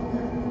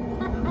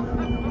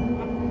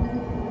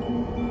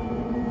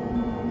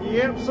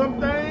 Yep, some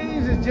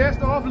things is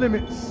just off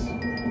limits.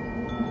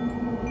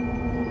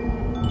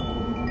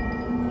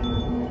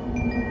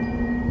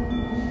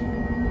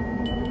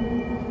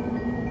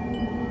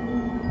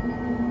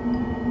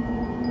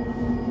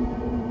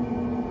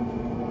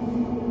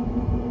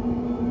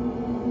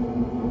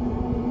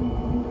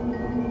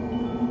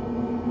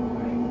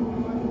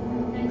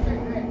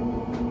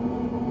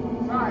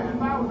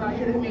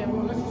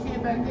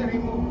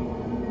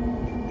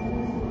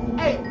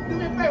 Hey, do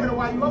me a favor though,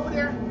 while you over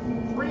there,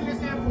 bring this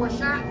in for a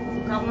shot.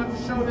 I want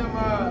to show them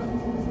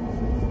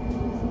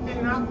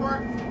thinning out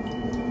part.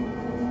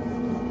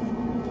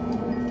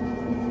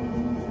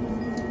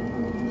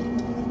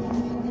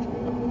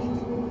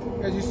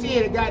 As you see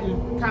it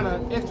gotten kind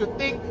of extra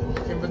thick,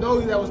 and for those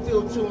of you that were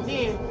still tuned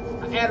in,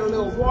 I added a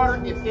little water,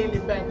 it thinned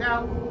it back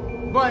out.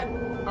 But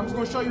I'm just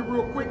gonna show you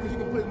real quick because you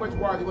can put as much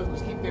water as you want,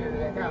 just keep thinning it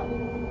back out.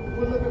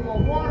 Put a little bit more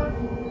water.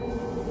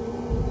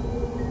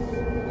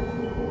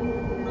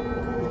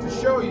 To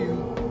show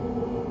you.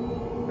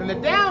 And the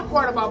down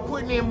part about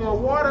putting in more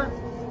water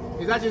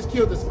is I just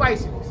killed the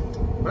spiciness.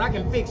 But I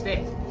can fix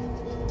that.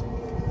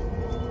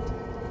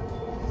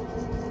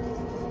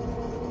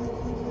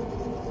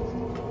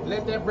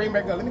 Let that bring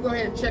back up. Let me go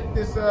ahead and check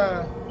this.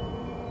 There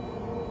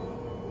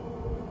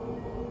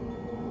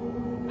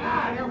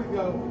we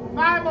go.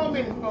 5 more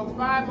minutes, folks.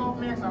 5 more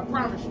minutes, I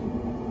promise you.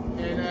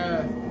 And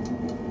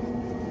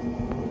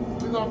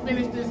we're gonna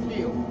finish this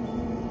meal.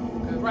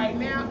 Cause right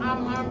now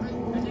I'm hungry.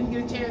 I didn't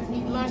get a chance to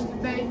eat lunch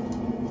today.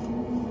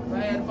 Cause I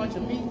had a bunch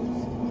of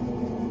meetings.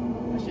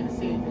 I should have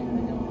said that.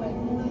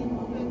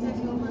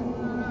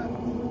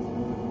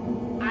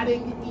 I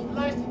didn't get to eat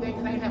lunch today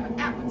because I didn't have an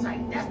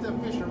appetite. That's the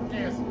official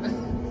answer.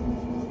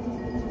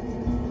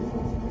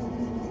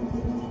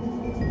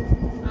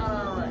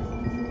 Alright.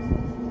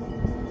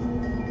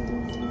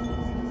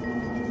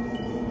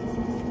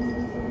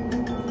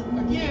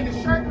 Again, the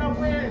shirt that I'm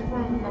wearing is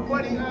from my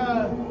buddy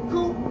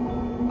Coop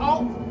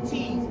Alt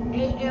Tees.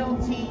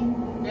 ALT-Tees.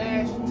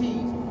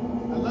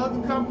 I love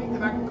the company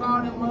because I can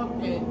call them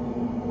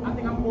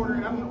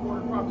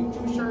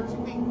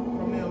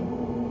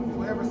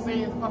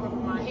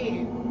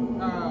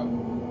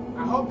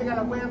hope they got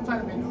a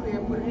website. If they do,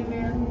 they'll put it in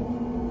there.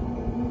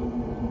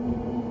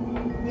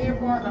 Then, as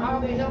far as the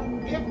holiday help,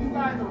 if you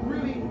guys are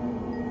really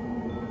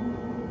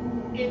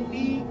in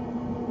need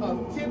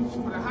of tips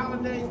for the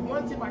holidays,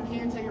 one tip I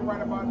can tell you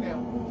right about now,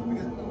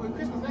 because with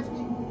Christmas next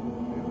week,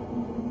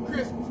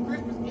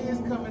 Christmas is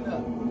coming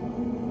up.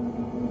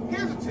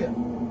 Here's a tip.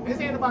 This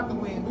ain't about the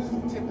win. This is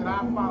a tip that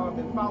I've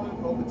been following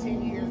for over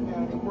 10 years now,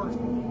 and it works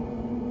for me.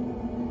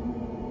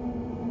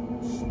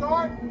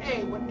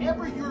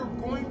 Whenever you're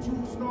going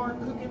to start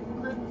cooking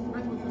for Christmas,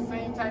 especially with the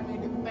same type of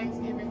thing for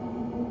Thanksgiving,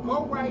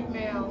 go right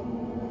now,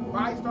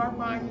 start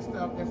buying your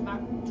stuff that's not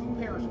too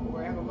perishable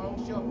or has a long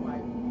shelf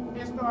life,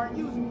 and start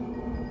using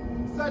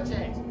it. Such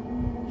as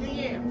your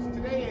yams.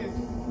 Today is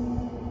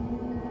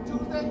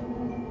Tuesday.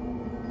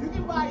 You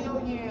can buy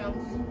your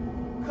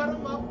yams, cut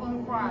them up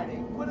on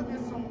Friday, put them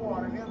in some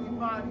water, and they'll be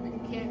fine to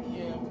make candy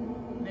yams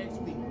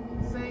next week.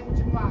 Same with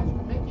your pies. You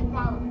can make your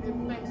pie like we did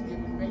for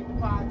Thanksgiving. You made the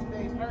pie 2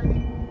 days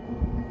early,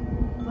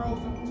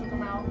 froze them, took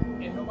them out,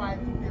 and nobody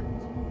knew the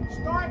difference.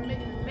 Start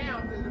making it now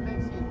because it'll make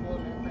it more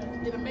than that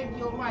fast. It'll make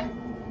your life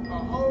a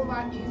whole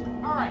lot easier.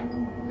 All right,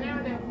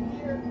 now that we're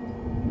here,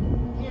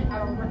 again, I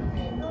don't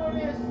recommend doing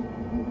this.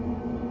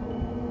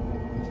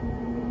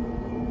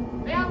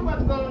 Now I'm about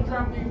to go and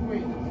drop these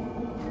wings.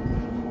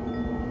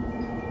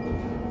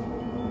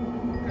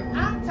 Because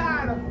I'm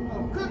tired of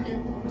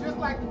cooking, just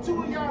like the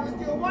two of y'all that's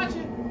still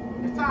watching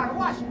is tired of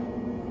watching.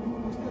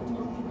 We're still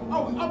two.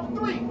 Oh, we're up to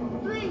three.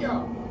 Three of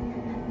y'all.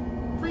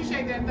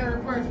 Appreciate that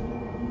third person.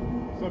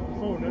 It's up to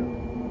 4 now.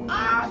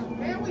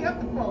 Man, we up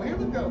to 4. Here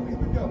we go. Here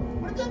we go.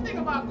 But the good thing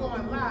about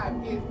going live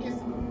is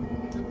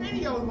the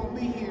video is going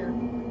to be here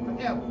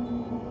forever.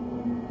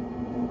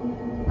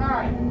 All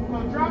right, I'm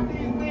going to drop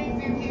these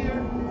wings in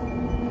here.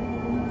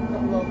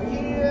 Couple over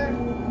here.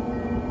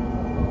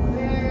 Over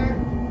there.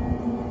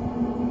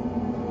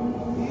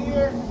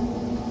 Here.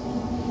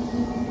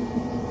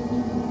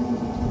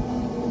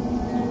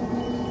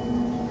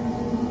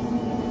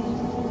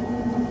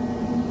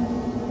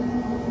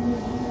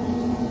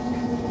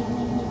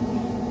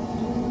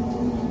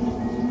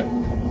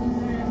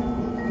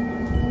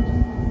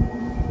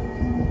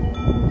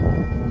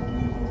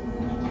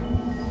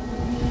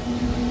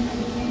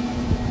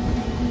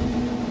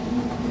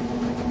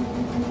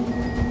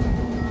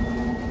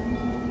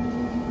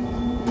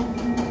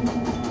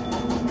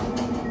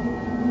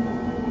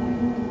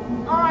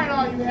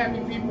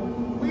 Happy people.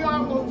 We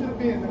almost to the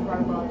business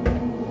right about here.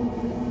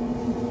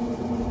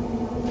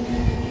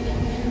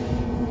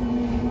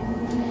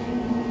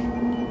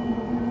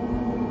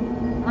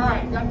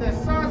 Alright, got that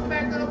sauce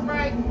back up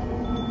right.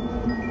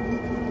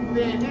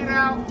 Then it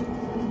out.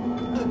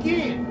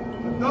 Again,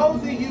 for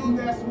those of you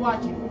that's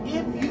watching,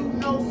 if you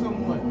know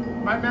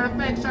someone, matter of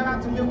fact, shout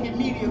out to Milk and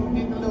Media who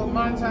did the little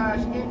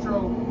montage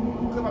intro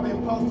clip I've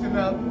been posting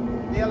up.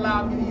 They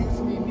allowed me to use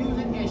some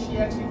music, and she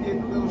actually did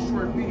a little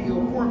short video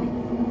for me.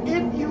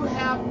 If you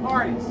have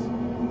artists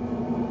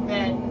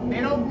that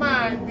they don't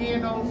mind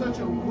being on such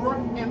a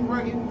rough and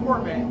rugged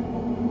format,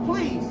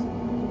 please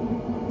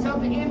tell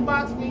them to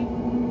inbox me.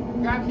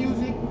 Got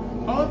music.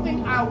 Only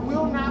thing I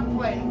will not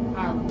play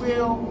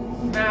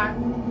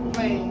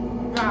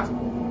gospel.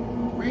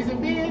 Reason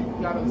being,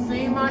 y'all done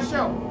seen my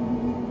show.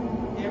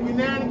 Every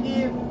now and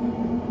again,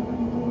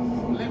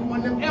 let one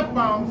of them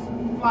F-bombs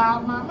fly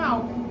out my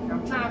mouth.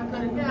 I'm trying to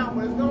cut it down,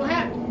 but it's gonna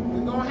happen.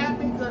 It's gonna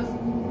happen because,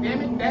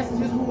 damn it, that's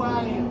just who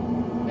I am.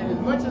 And as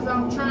much as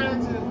I'm trying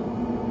to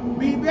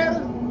be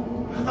better,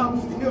 I'm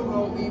still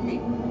gonna be me.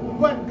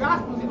 But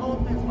gospel is the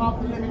only thing that's off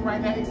the limit right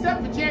now,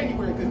 except for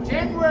January. Because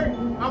January,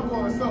 I'm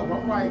going sober.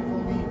 I'm probably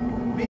gonna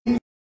be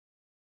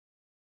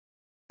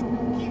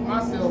keep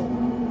myself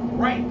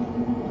right.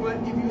 But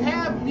if you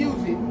have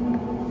music,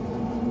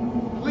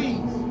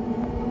 please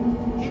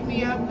hit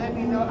me up. Let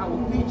me know. I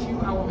will feature you.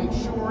 I will make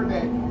sure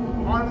that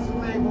Artists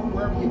label,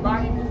 wherever you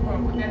buy your music,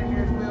 I'm gonna put that in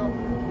there as well.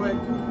 But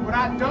what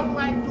I don't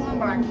like doing,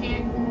 what I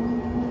can't,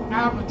 I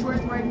have a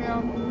choice right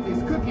now,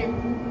 is cooking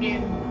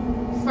in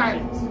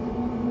silence.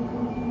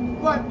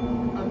 But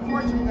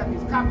unfortunately, got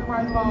these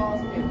copyright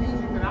laws and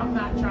music that I'm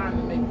not trying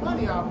to make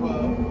money off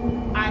of,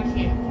 I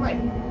can't play.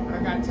 And I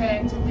got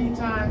tagged too many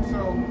times,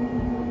 so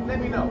let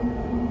me know.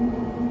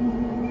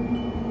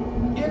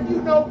 If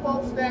you know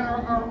folks that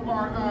are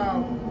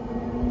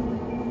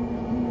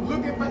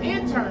looking for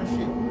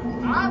internship,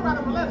 I'll write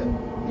them a letter.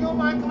 You don't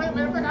mind coming?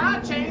 Matter of fact,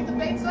 I'll change the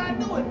dates I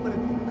do it. But if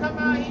you come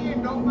out here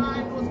and don't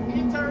mind doing some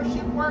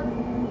internship work,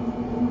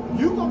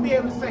 you're going to be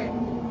able to say,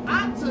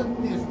 I took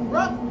this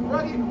rough,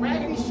 rugged,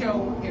 raggedy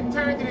show and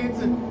turned it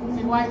into,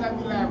 see why you got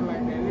me laughing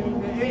like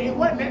that? It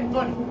wasn't that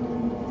funny.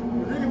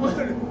 It really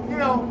wasn't, you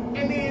know,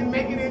 and then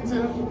make it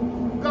into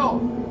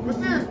gold. But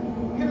seriously,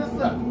 hit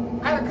us up.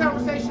 I had a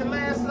conversation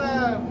last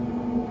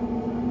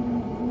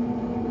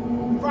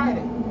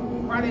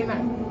Friday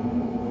night.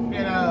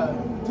 And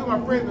two of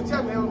my friends were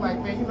telling me, they were like,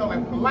 man, you know,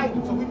 like the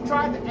lighting. So we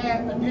tried to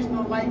add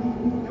additional lighting,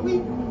 and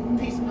we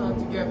piecemeal it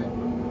together.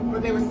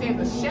 But they were saying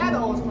the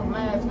shadows from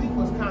last week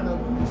was kind of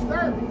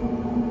disturbing.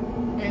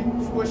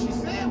 And what she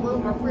said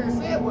was, my friend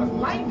said was,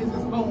 lighting is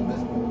its own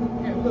business.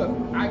 And look,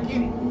 I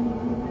get it.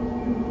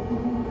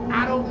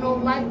 know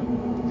light,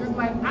 just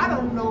like I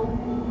don't know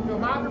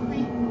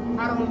filmography,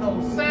 I don't know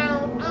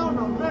sound, I don't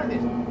know none of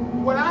this.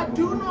 What I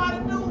do know how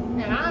to do,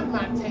 and I'm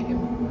not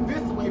taking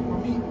this away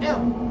from me ever,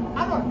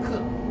 I know how to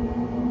cook. I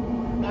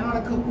know how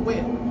to cook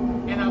well.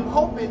 And I'm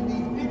hoping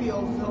these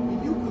videos is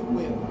helping you cook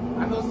well.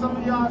 I know some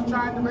of y'all have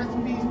tried the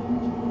recipes.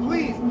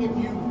 Please, if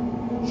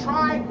you've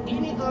tried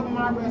any of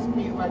my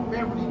recipes like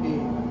Beverly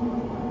did,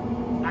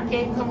 I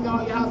can't come to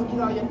all your house and eat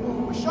all your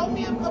food, but show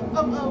me a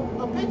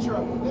picture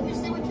of it. Let me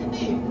see what you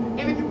did.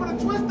 And if you put a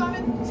twist on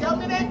it, tell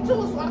me that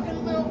too, so I can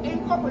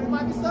incorporate it. It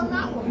might be something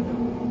I want to do.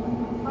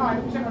 All right,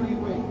 let me check on these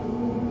wings.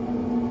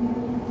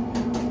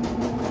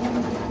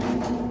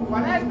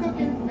 While that's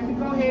cooking, let me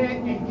go ahead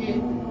and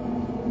get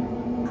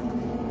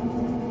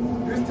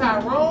this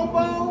Tyrone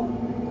bowl.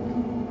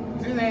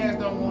 His ass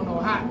don't want no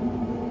hot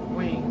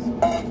wings.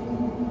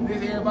 This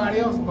is everybody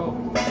else's bowl.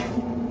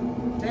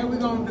 That's what we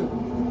gonna do.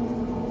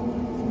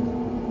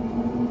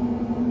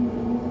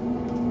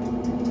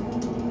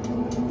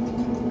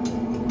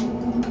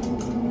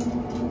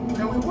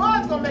 Now we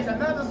was gonna make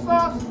another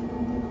sauce,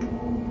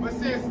 but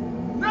since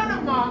none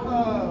of my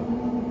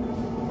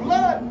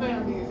blood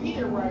family is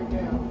here right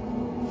now,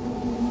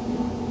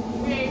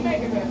 we ain't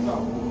making that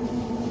sauce.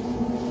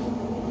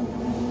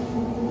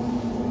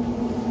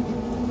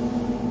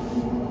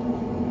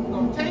 We're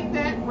gonna take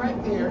that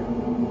right there.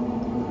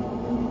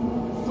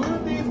 As soon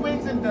as these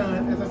wings are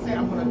done, as I said,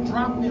 I'm gonna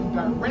drop them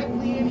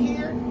directly in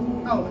here.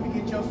 Oh, let me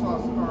get your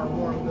sauce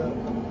warmed up.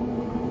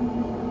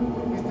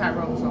 It's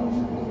Tyrone sauce.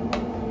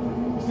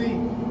 You see,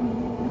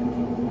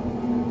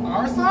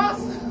 our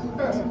sauce?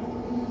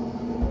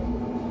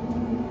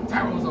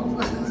 Tyrone sauce.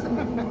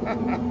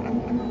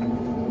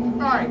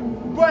 Alright,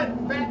 but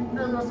back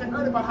earlier, I said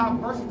earlier about how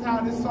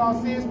versatile this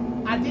sauce is.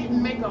 I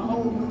didn't make a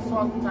whole new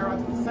sauce for Tyrone. I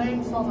took the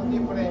same sauce I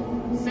did for that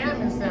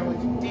salmon sandwich.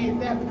 Did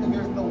that because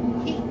there's no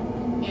heat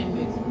in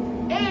this.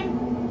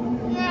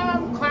 And, yeah,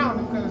 I'm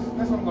clowning because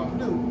that's what I'm going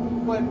to do.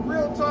 But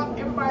real talk,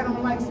 everybody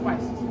don't like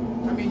spices.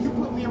 I mean, you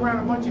put me around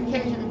a bunch of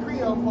Cajun and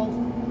Creole folks,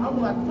 I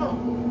would like to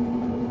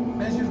pump.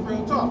 That's just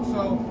real talk.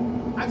 So,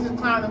 I just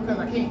clown them because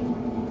I can.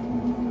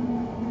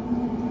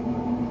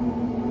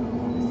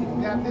 Let's see,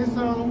 we got this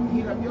on.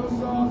 Heat up your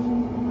sauce.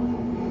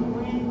 These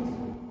wings.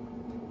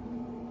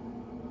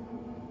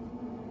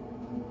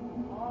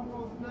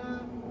 Almost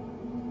done.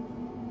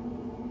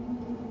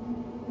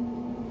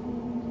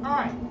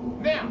 Alright,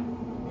 now,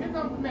 here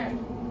comes the magic.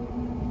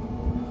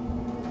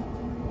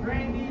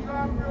 Drain these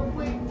off real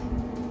quick.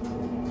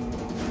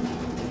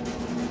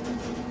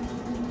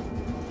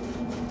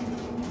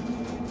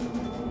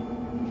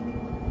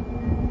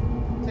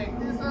 Take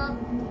this up.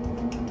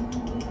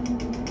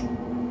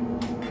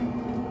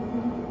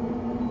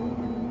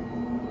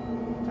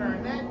 Turn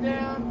that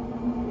down.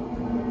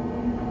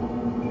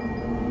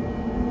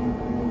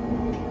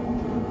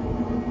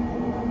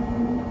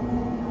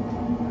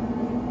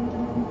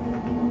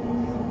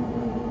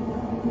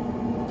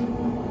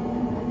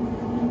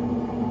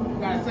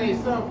 Gotta say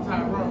something,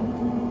 Tyrone.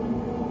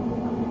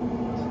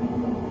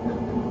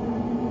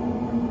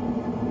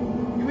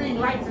 You eating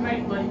light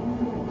tonight, buddy.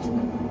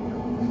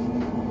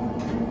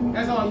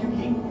 That's all you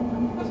eat.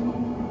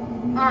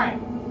 Alright,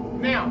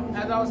 now,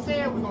 as I was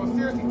saying, we're gonna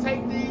seriously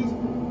take these,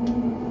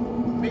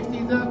 mix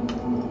these up.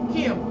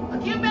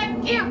 Kim, Kim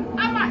back, Kim,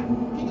 I'm like,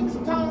 can you give me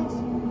some tongs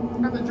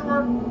out the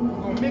drawer?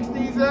 We're gonna mix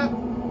these up.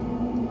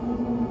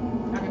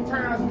 I can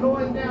turn our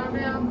noise down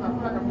now. I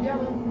feel like I'm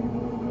yelling.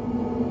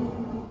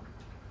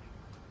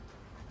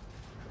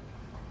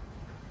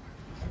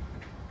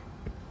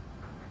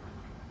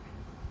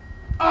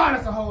 Oh,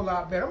 that's a whole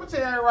lot better. I'm gonna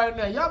tell you right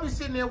now. Y'all be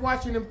sitting there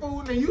watching them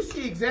food, and you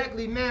see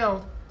exactly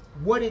now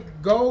what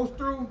it goes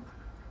through.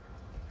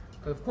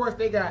 Cause of course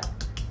they got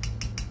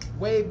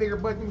way bigger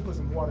butts. Let me put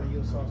some water in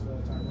your sauce all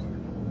the time.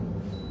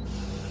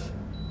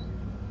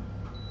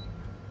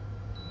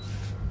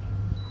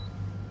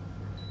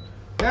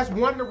 That's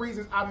one of the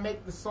reasons I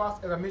make the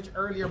sauce, as I mentioned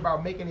earlier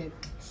about making it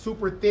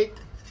super thick,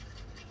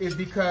 is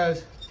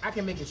because I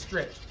can make it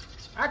stretch.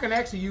 I can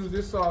actually use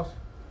this sauce.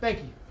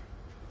 Thank you.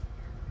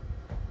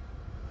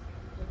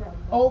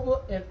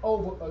 Over and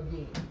over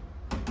again.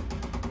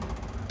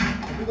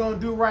 What we're gonna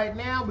do right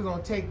now, we're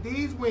gonna take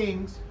these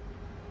wings.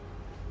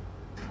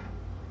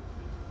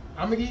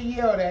 I'm gonna get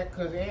yelled at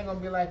because they ain't gonna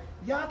be like,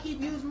 y'all keep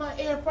using my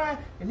air fryer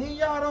and then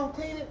y'all don't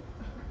clean it.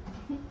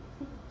 And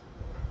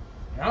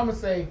I'm gonna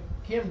say,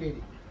 Kim did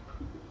it.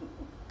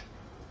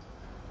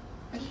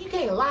 You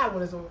can't lie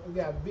when it's on, we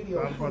got video.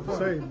 I was about to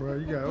say, bro,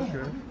 you got,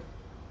 okay.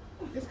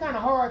 It's kind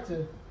of hard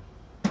to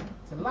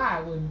lie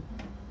when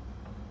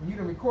you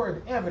done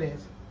recorded the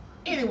evidence.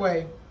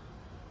 Anyway,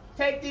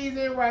 take these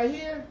in right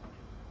here,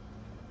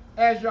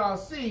 as y'all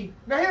see.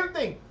 Now here's the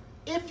thing,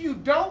 if you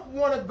don't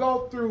want to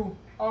go through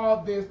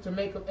all this to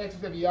make up extra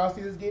stuff, y'all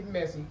see this getting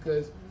messy,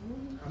 because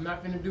I'm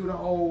not finna do the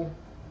whole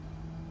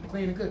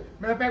clean and cook.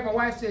 Matter of fact, my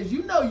wife says,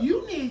 you know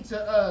you need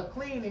to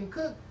clean and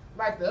cook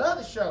like the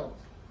other shows.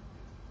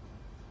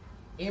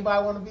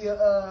 Anybody want to be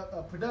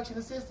a production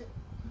assistant?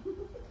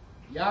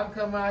 Y'all can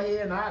come out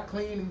here and I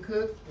clean and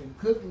cook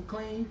and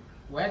clean.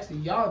 Well, actually,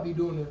 y'all be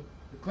doing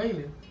the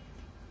cleaning.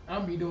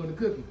 I'm be doing the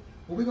cooking.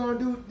 What we gonna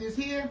do this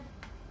here?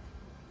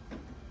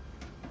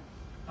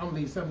 I'm gonna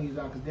leave some of these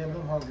out because damn it,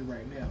 I'm hungry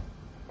right now.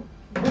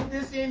 Put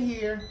this in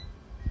here.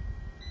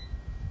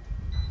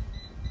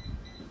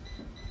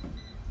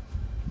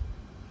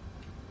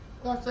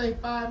 I'll say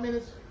 5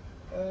 minutes.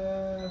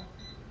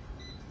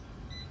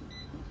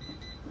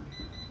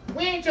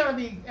 We ain't trying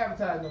to be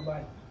advertising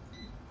nobody.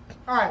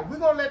 All right, we're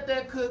gonna let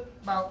that cook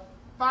about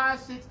 5,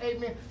 6, 8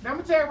 minutes. Now I'm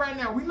gonna tell you right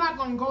now, we're not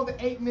gonna go the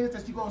 8 minutes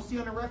that you're gonna see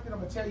on the recipe. I'm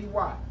gonna tell you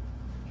why.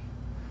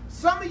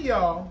 Some of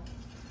y'all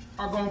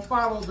are gonna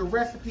follow the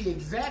recipe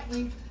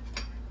exactly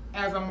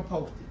as I'm gonna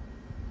post it.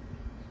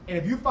 And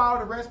if you follow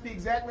the recipe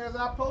exactly as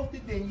I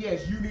posted, then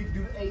yes, you need to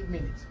do the 8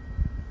 minutes.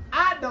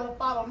 I don't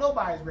follow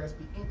nobody's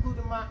recipe,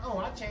 including my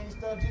own. I change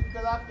stuff just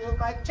because I feel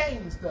like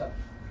changing stuff.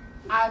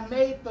 I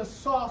made the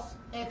sauce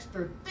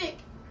extra thick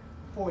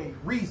for a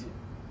reason.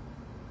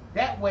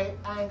 That way,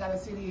 I ain't got to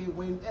sit here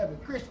waiting forever.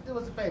 Christian, do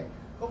us a favor.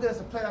 Go get us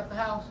a plate out the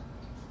house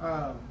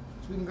so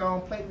we can go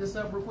and plate this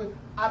up real quick.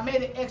 I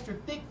made it extra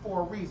thick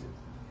for a reason.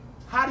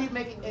 How do you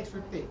make it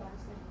extra thick?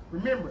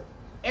 Remember,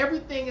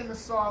 everything in the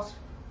sauce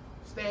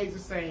stays the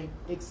same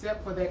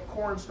except for that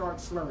cornstarch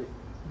slurry.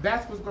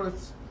 That's what's going to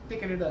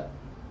thicken it up.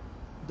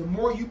 The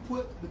more you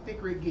put, the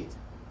thicker it gets.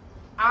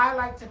 I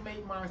like to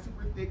make mine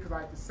super thick because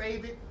I like to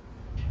save it.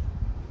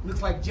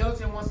 Looks like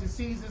gelatin once it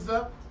seasons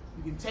up.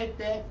 You can take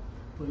that,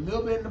 put a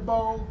little bit in the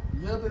bowl, a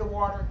little bit of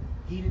water,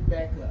 heat it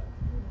back up.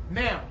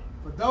 Now,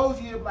 for those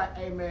of you that are like,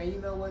 hey man, you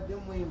know what,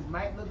 them wings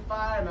might look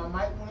fire and I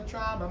might want to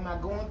try them, but I'm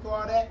not going through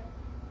all that.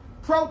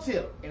 Pro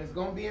tip, and it's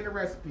going to be in the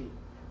recipe.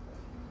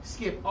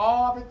 Skip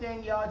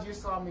everything y'all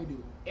just saw me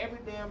do. Every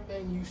damn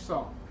thing you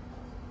saw.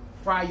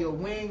 Fry your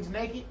wings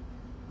naked.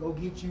 Go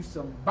get you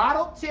some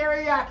bottled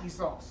teriyaki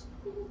sauce.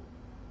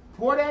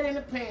 Pour that in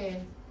the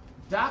pan.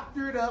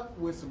 Doctor it up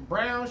with some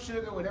brown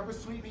sugar, whatever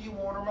sweetener you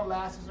want, or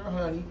molasses or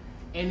honey,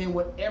 and then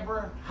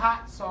whatever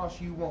hot sauce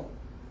you want.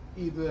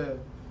 Either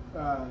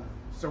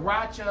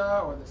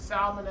sriracha or the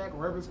Salmonek, or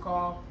whatever it's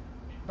called.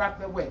 Back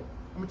that way.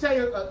 I'm going to tell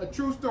you a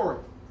true story.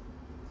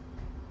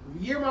 The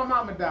year my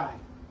mama died,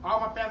 all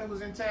my family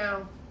was in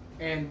town,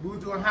 and we were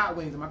doing hot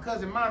wings. And my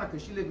cousin Monica,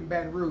 she lived in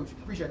Baton Rouge.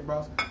 Appreciate it,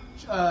 boss.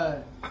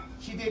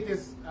 She did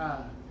this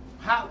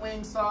hot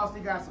wing sauce. They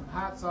got some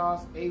hot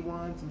sauce,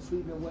 A1, some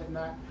sweetener and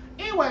whatnot.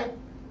 Anyway,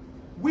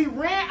 we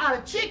ran out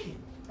of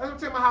chicken. That's what I'm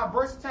telling you about how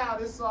versatile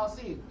this sauce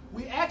is.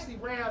 We actually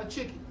ran out of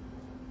chicken.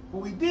 But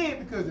we did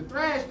because the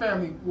Thrash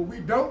family, what we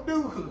don't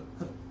do,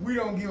 we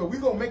don't give up. We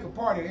gonna make a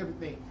party of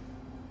everything.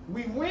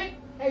 We went,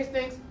 hey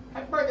Stinks,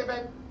 happy birthday,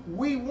 baby.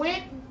 We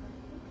went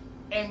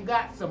and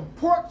got some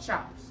pork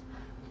chops.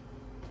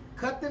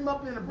 Cut them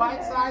up into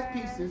bite-sized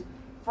pieces,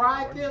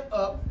 fried them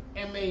up,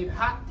 and made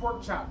hot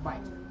pork chop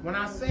bites. When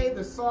I say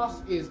the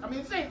sauce is, I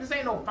mean, this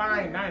ain't no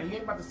fine dining. You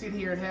ain't about to sit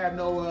here and have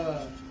no,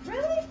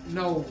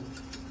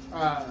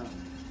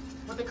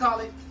 what they call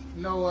it?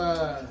 No,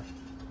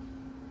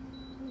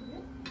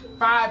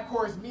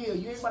 5-course meal.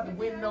 You ain't about to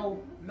win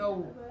no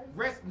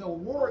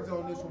awards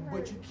on this one,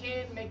 but you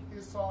can make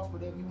this sauce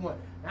whatever you want.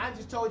 Now, I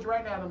just told you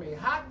right now, I done made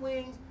hot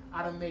wings,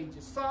 I done made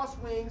just sauce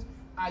wings.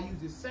 I use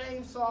the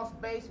same sauce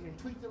base and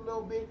tweaked it a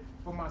little bit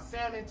for my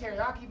salmon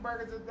teriyaki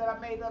burgers that I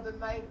made the other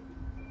night.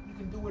 You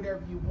can do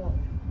whatever you want.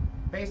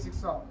 Basic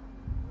salt.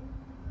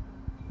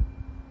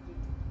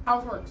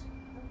 How's work?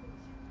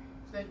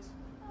 Stinks.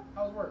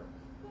 How's work?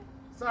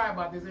 Sorry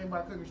about this. Ain't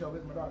about a cooking show.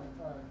 This is my daughter.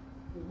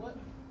 Is what?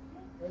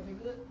 Everything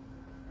good?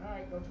 All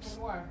right. Don't you want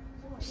the wire?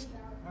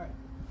 All right.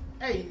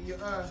 Hey,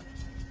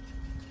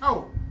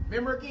 oh,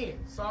 remember again,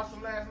 sauce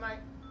from last night?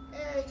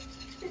 Hey.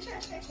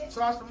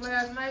 Sauce from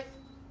last night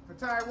for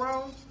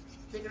Tyrone.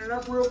 Picking it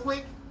up real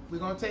quick. We're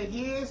going to take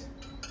his.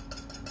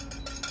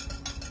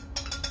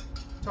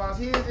 Toss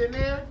his in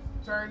there.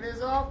 Turn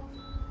this off.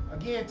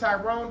 Again,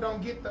 Tyrone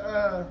don't get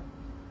the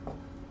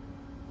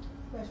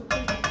special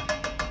treatment.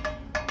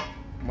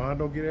 Mine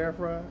don't get air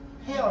fried?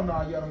 Hell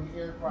no, y'all don't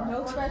get air fried.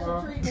 No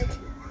special treatment.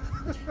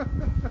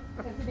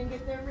 Because he didn't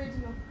get the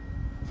original.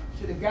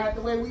 Should have got it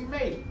the way we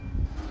made it.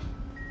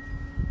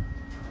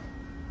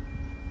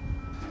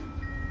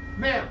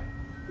 Now,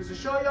 just to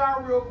show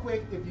y'all real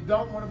quick, if you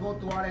don't want to go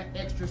through all that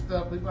extra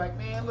stuff, be like,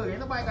 man, look, ain't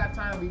nobody got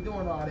time to be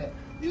doing all that.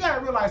 You got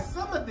to realize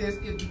some of this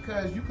is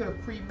because you could have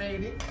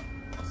pre-made it.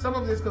 Some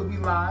of this because we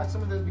live.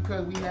 Some of this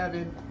because we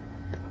having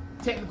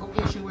technical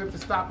issue with the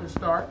stop and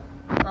start.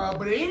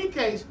 But in any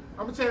case,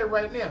 I'm going to tell you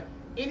right now,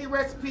 any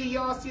recipe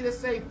y'all see that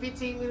say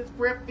 15 minutes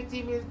prep,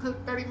 15 minutes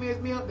cook, 30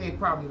 minutes meal, they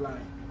probably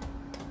lying.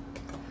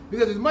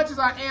 Because as much as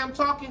I am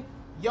talking,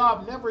 y'all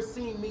have never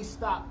seen me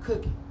stop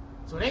cooking.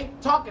 So it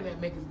ain't talking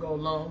that makes it go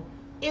long.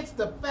 It's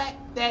the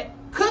fact that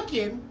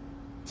cooking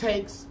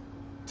takes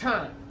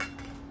time.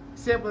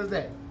 Simple as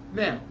that.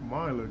 Now.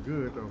 Mine look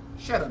good though.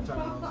 Shut up,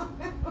 Tyrone.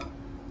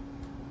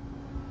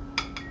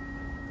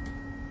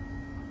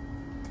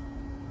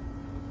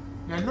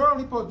 Now,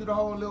 normally supposed to do the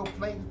whole little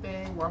plating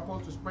thing where I'm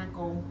supposed to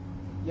sprinkle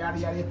yada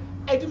yada.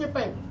 Hey, do me a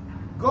favor.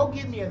 Go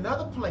get me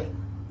another plate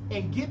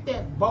and get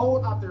that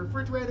bowl out the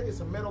refrigerator.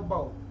 It's a metal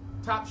bowl.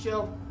 Top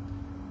shelf,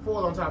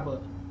 foil on top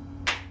of it.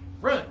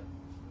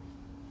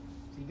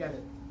 You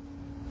gotta,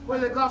 what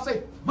does the golf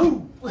say?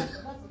 Move!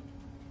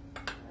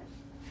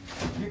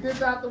 Get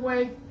this out the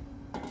way.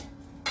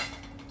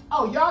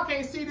 Oh, y'all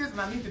can't see this,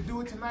 and I need to do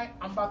it tonight.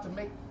 I gotta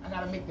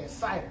make that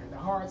cider, the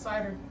hard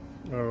cider.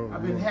 Oh,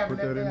 I've been having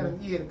put that in there. there?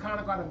 Yeah, the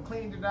Conoco, I done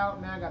cleaned it out.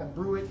 Now I gotta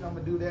brew it. I'm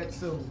gonna do that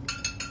soon.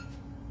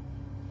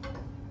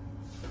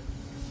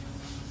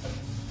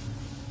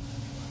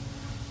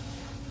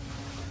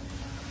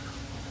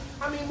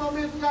 How many more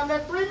minutes we got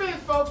left? 3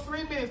 minutes, folks.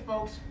 3 minutes,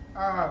 folks.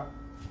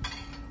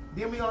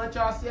 Then we gonna let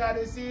y'all see how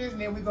this is,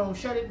 and then we gonna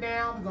shut it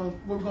down.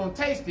 We're gonna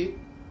taste it.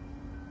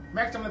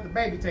 Max, I'm gonna let the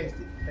baby taste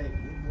it. Hey,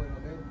 good boy, no,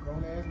 that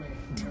grown ass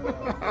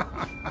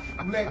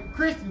man. We let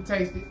Christian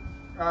taste it.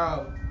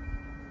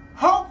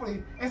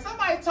 Hopefully, and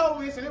somebody told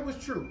me this, and it was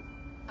true.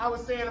 I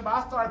was saying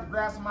about I started to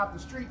grab some off the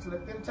street to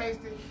let them taste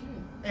it,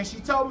 and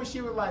she told me,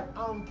 she was like,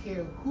 I don't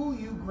care who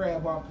you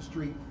grab off the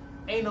street,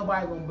 ain't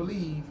nobody gonna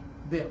believe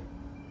them.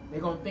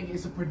 They're gonna think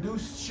it's a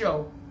produced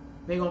show.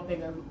 They're gonna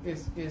think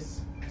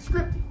it's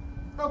scripted.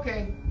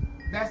 Okay,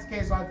 that's the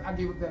case. So I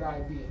give up that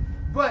idea,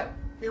 but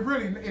it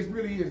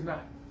really is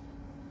not.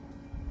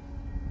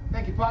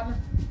 Thank you, partner.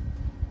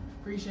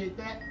 Appreciate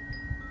that.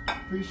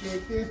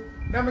 Appreciate this.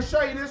 Now I'm gonna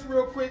show you this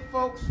real quick,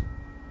 folks.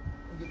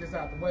 Let me get this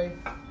out the way.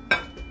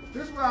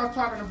 This is what I was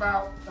talking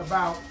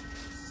about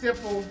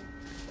simple.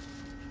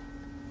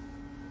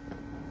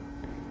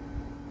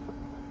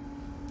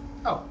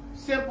 Oh,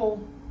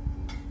 simple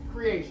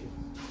creations.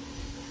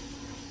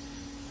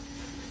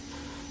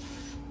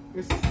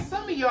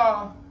 Some of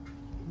y'all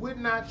would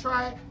not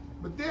try it,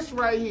 but this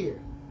right here.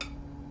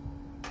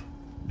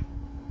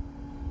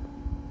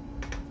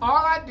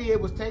 All I did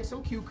was take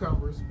some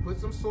cucumbers, put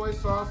some soy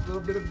sauce, a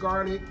little bit of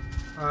garlic,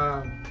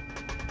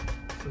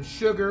 some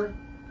sugar,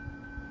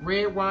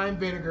 red wine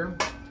vinegar.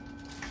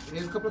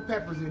 There's a couple of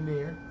peppers in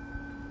there.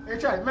 And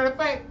try it. Matter of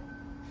fact,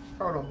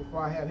 hold on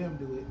before I have him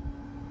do it.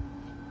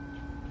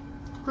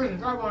 Christian,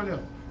 try one of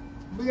them.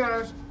 Be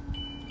honest,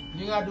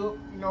 you gotta do it,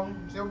 you know,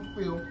 see what you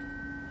feel.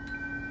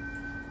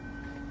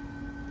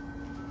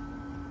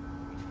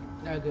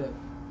 That's good.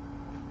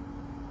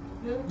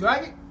 You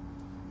like it?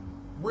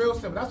 Real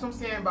simple. That's what I'm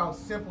saying about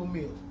simple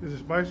meals. Is it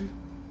spicy?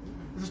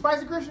 Is it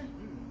spicy, Christian?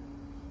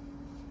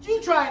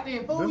 You try it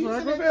then, fool. That's You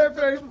what sit I'm there- saying. If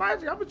it ain't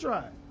spicy, I'm gonna try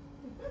it.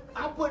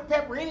 I put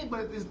pepper in it,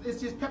 but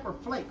it's just pepper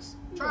flakes.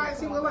 Try it and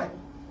see what it's like.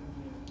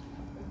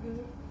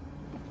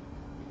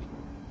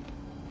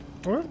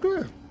 Oh, that's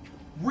good.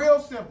 Real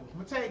simple. I'm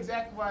gonna tell you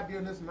exactly why I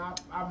did this, and I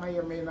may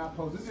or may not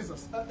post. This is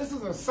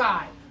a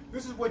side.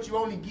 This is what you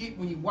only get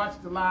when you watch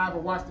the live or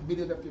watch the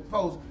video that you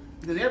post.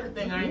 Because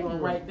everything I ain't gonna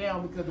write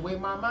down, because the way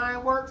my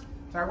mind works,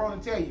 Tyrone will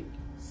tell you.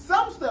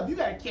 Some stuff you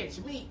gotta catch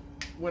me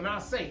when I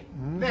say it.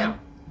 Now,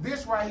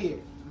 this right here,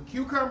 the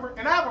cucumber,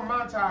 and I have a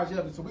montage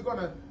of it, so we're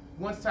gonna,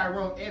 once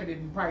Tyrone edited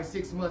in probably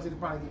 6 months, it'll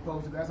probably get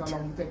posted. That's how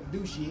long we take to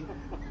do shit.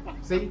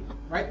 See?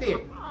 Right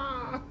there.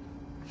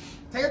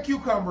 Take a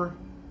cucumber,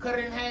 cut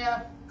it in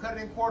half, cut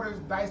it in quarters,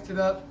 diced it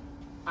up.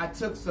 I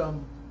took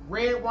some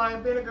red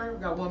wine vinegar,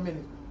 got 1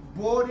 minute,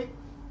 boiled it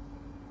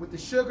with the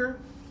sugar,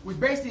 which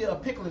basically a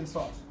pickling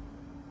sauce.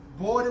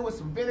 Boiled it with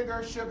some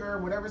vinegar, sugar,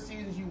 whatever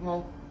seasons you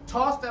want.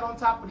 Toss that on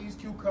top of these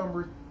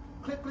cucumbers.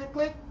 Click, click,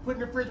 click. Put in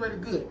the refrigerator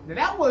good. Now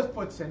that was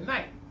for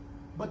tonight.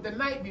 But the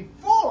night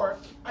before,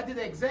 I did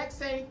the exact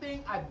same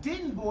thing. I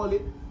didn't boil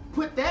it.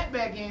 Put that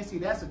back in. See,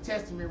 that's a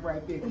testament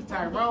right there. Because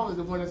Tyrone is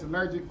the one that's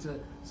allergic to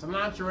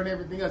cilantro and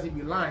everything else. He'd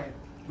be lying.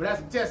 But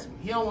that's a testament.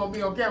 He don't want to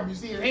be on camera. You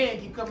see his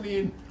hand keep coming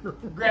in,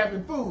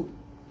 grabbing food.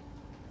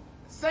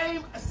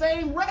 Same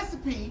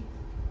recipe.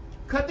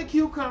 Cut the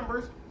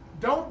cucumbers.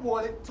 Don't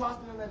boil it. Toss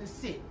them and let it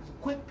sit. It's a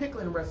quick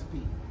pickling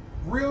recipe.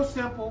 Real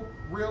simple,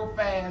 real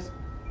fast.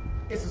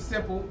 It's a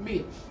simple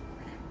meal.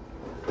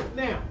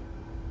 Now,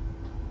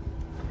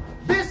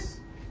 this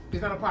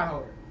is not a pot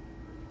holder.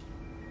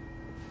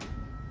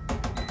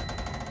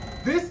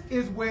 This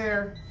is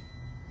where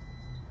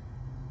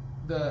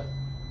the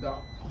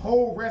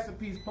whole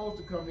recipe is supposed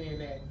to come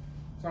in at.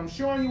 So I'm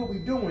showing you what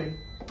we're doing.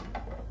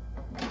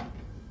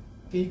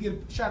 Can you get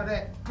a shot of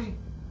that, please?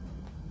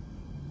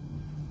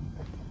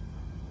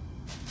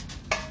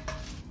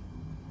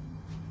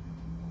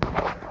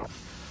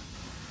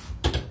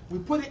 We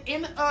put it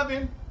in the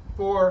oven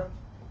for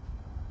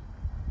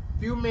a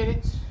few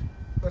minutes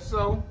or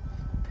so.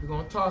 We're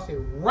gonna toss it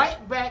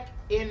right back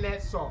in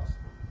that sauce.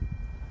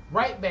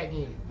 Right back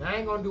in. Now, I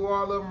ain't gonna do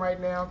all of them right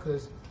now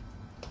because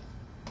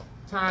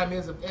time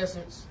is of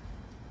essence.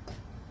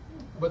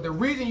 But the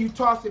reason you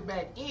toss it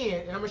back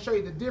in, and I'm gonna show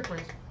you the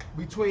difference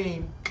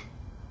between,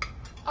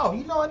 oh,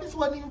 you know what, this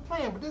wasn't even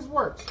planned, but this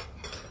works.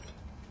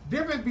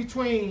 Difference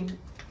between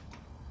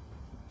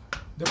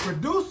the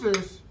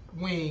producer's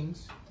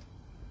wings,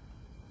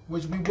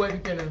 which we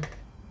wasn't gonna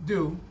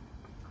do.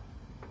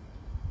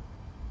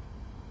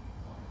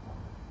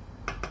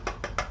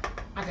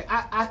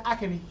 I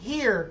can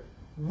hear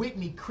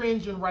Whitney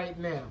cringing right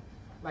now.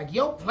 Like,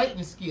 your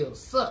plating skills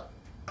suck.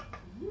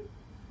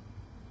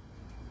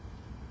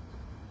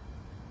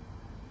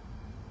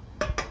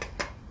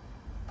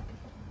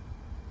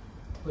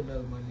 Put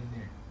another one in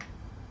there.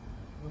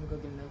 wanna go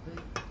get another plate?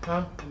 Huh?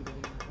 Wanna go get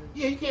another plate?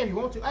 Yeah, you can if you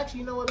want to. Actually,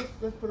 you know what?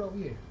 Let's put it over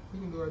here. You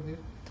can do it right there.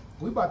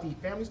 We about to eat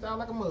family style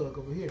like a mug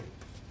over here.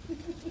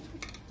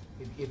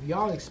 If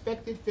y'all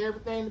expected for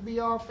everything to be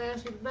all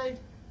fancy today,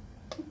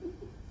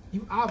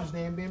 you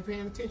obviously ain't been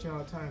paying attention all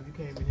the time you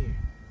came in here.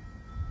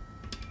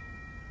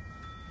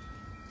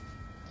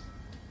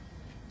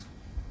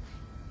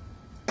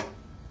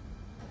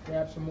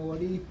 Grab some more of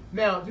these.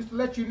 Now, just to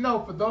let you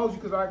know, for those,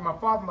 because like my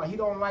father, he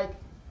don't like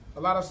a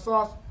lot of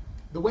sauce.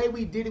 The way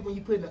we did it when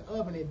you put it in the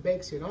oven, it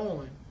bakes it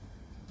on.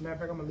 Matter of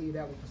fact, I'm gonna leave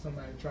that one for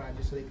somebody to try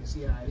just so they can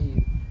see how it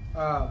is.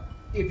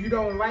 If you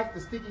don't like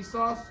the sticky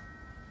sauce,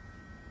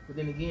 but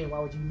then again, why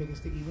would you be making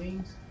sticky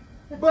wings?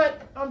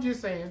 But I'm just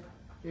saying,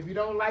 if you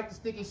don't like the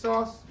sticky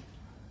sauce,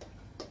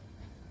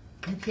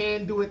 you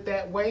can do it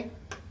that way.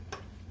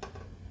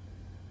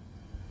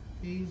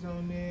 These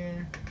on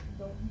there.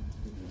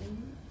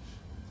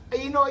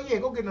 Hey, you know what? Yeah,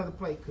 go get another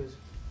plate, cause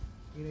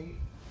you know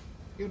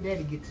your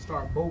daddy get to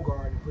start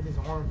Bogart and put his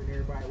arms in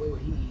everybody's way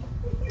what he eat.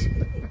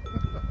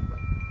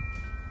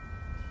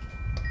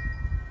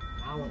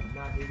 I want to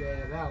knock his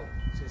ass out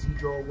since he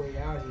drove way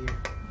out here.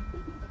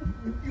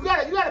 You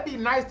gotta be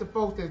nice to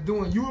folks that's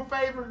doing you a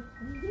favor.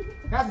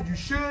 That's what you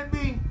should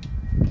be.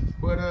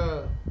 But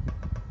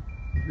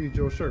Read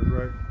your shirt,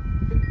 right?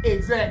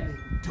 exactly.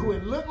 Do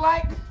it look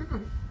like?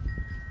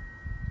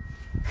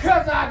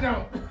 Cause I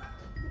don't.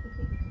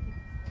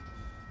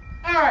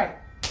 All right.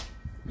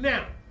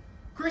 Now,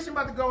 Christian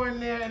about to go in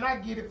there, and I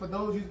get it for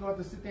those who's going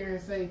to sit there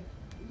and say,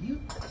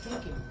 "You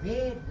drinking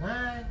red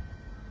wine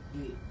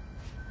with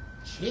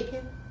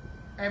chicken?"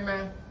 Hey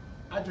man,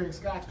 I drink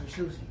scotch with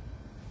sushi.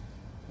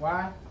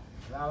 Why?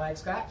 Because I like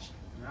scotch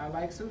and I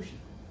like sushi.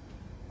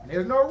 And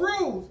there's no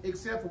rules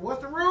except for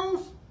what's the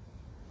rules?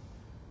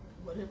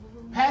 Whatever.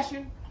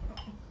 Passion,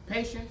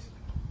 patience,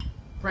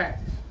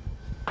 practice.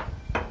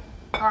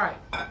 All right,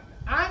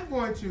 I'm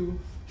going to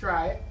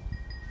try it.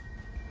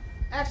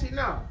 Actually,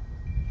 no.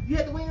 You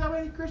had the wing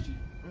already, Christian?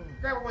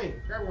 Grab a wing.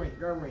 Grab a wing.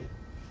 Grab a wing.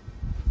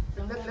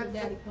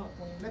 Daddy pump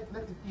wing.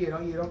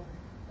 Don't.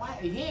 Why?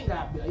 He ain't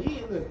got bill.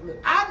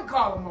 Look. I can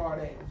call him all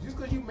that. Just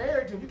because you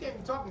married to him, you can't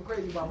be talking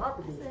crazy about my I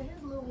producer. said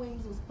his little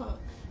wings was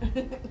pumped.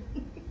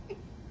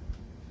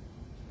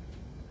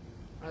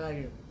 I like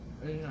it.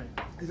 Very nice.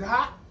 Is it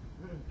hot?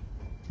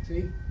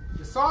 See?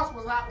 The sauce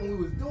was hot when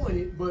we was doing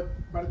it, but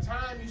by the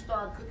time you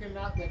start cooking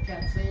out that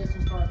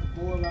capsaicin starts to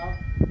boil out,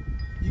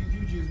 you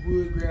just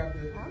would grab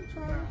the. I'm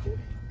trying to.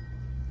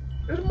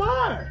 It's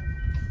mine.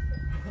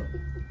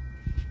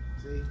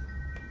 See?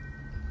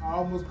 I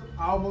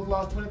almost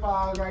lost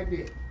 $25 right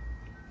there.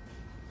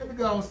 Let me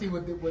go and see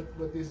what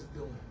this is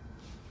doing.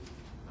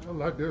 I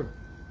like this.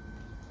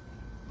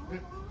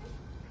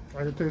 I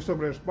can taste some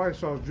of that spice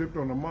sauce dripped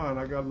on the mine.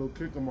 I got a little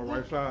kick on my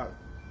right side.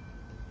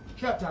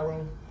 Shut up,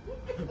 Tyrone.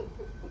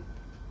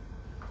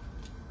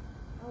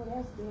 Oh,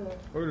 that's good.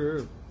 Oh, it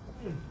is.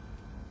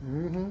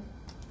 Mm-hmm.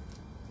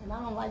 And I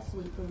don't like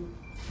sweet food.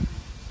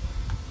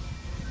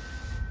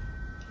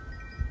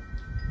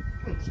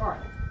 Sorry.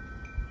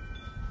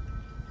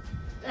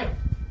 Damn.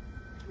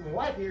 My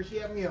wife here, she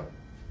had me a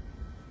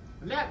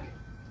napkin.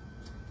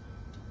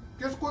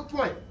 Just a quick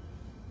point.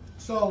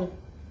 So,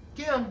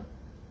 Kim,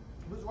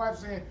 his wife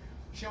saying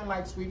she don't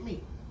like sweet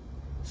meat.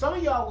 Some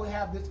of y'all will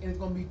have this and it's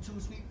going to be too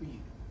sweet for you.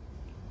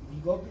 When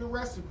you go through the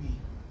recipe,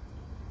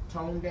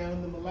 tone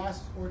down the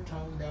molasses or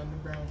tone down the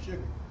brown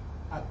sugar.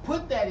 I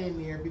put that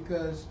in there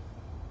because,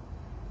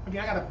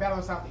 again, I got to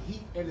balance out the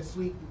heat and the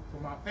sweet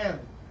for my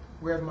family.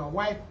 Whereas my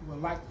wife would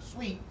like the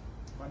sweet,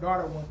 my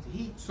daughter wants the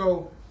heat.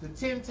 So the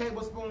 10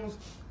 tablespoons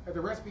that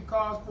the recipe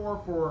calls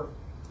for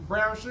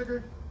brown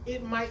sugar,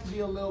 it might be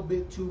a little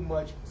bit too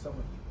much for some of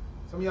you.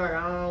 Some of you are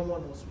like, I don't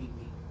want no sweet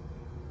meat.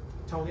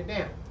 Tone it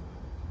down.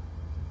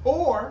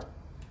 Or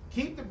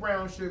keep the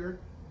brown sugar,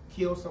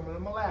 kill some of the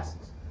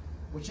molasses.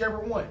 Whichever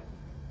one.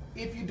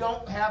 If you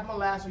don't have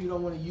molasses, or you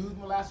don't want to use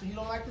molasses, you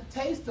don't like the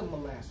taste of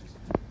molasses,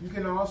 you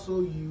can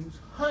also use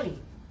honey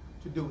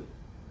to do it.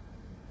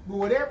 But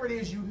whatever it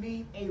is, you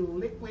need a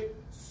liquid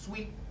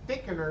sweet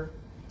thickener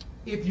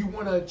if you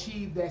want to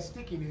achieve that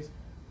stickiness.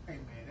 Hey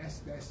man,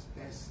 that's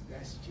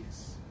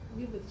just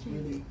Give it to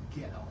really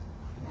ghetto.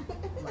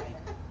 Like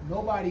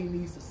nobody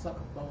needs to suck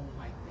a bone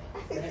like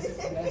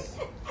that. That's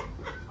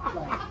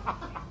like.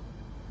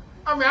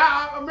 I mean,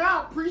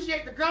 I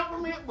appreciate the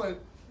compliment, but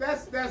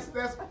that's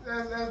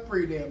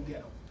pretty damn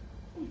ghetto.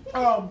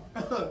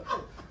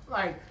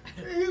 Like,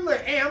 you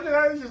like, hey,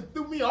 I just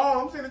threw me off.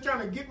 I'm sitting there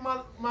trying to get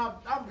my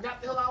I forgot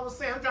the hell I was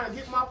saying. I'm trying to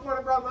get my point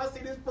across. I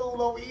see this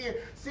fool over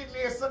here sitting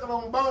there sucking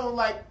on bones.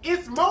 Like,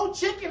 it's more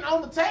chicken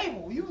on the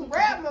table. You can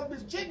grab up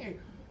this chicken.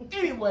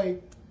 Anyway,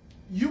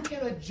 you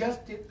can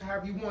adjust it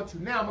however you want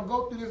to. Now, I'm going to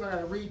go through this. I got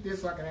to read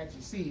this so I can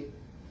actually see it.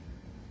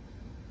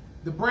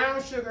 The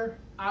brown sugar,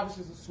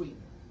 obviously, is a sweetener.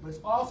 But it's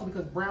also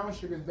because brown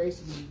sugar is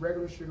basically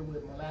regular sugar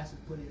with molasses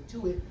put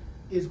into it,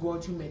 is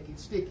going to make it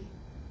sticky.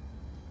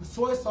 The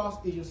soy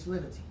sauce is your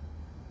salinity.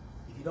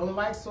 If you don't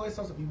like soy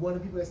sauce, if you're one of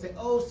the people that say,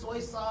 oh,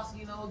 soy sauce,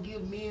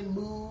 give men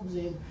moves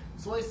and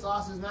soy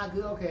sauce is not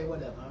good, okay,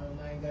 whatever.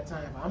 I ain't got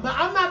time for it.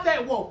 I'm not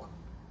that woke.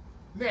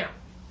 Now,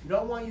 if you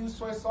don't want to use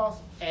soy sauce,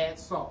 add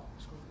salt.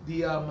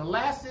 The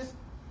molasses,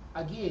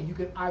 again, you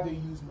can either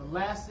use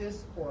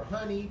molasses or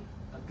honey,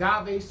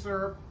 agave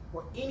syrup,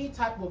 or any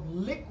type of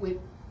liquid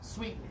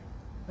sweetener.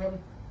 Okay?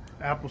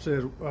 Apple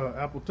says,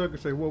 Apple Tucker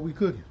say, what we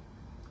cooking?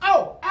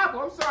 Oh,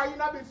 Apple, I'm sorry,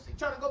 I've been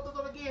trying to go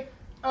through them again.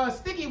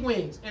 Sticky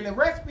wings, and the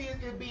recipe is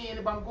being,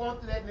 if I'm going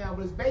through that now,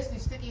 but it's basically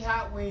sticky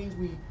hot wings.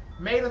 We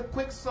made a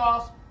quick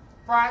sauce,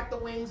 fried the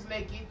wings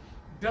naked,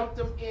 dumped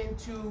them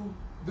into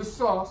the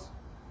sauce,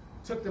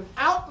 took them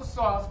out the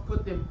sauce,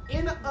 put them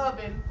in the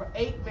oven for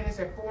 8 minutes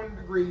at 400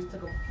 degrees,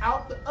 took them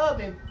out the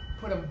oven,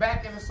 put them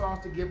back in the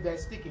sauce to give that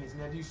stickiness.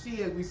 Now, if you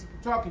see as we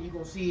keep talking, you're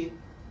going to see it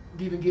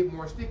even get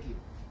more sticky.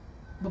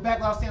 But back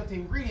when I was saying with the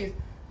ingredients,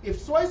 if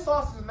soy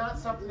sauce is not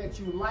something that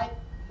you like,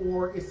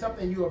 or it's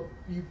something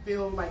you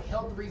feel like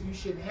health reasons you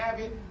shouldn't have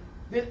it,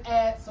 then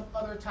add some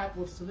other type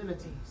of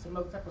salinity, some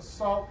other type of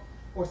salt,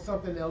 or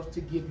something else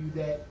to give you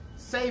that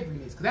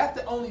savoriness. Because that's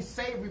the only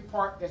savory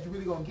part that you're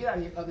really going to get out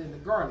of here other than the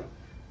garlic.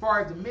 As far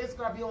as the minced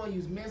garlic, if you only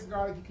use minced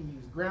garlic, you can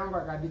use ground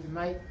garlic. I did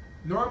tonight.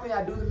 Normally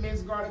I do the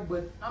minced garlic,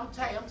 but I'm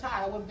tired.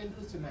 I wasn't going to do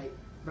this tonight.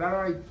 But I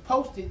already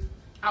posted.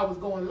 I was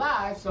going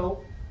live,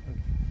 so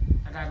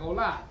I got to go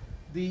live.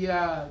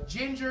 The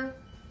ginger,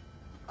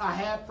 I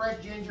have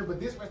fresh ginger, but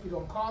this recipe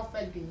don't cost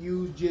that. You can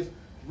use just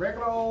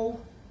regular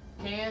old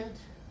canned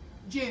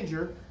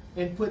ginger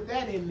and put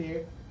that in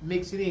there,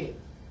 mix it in.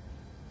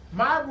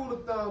 My rule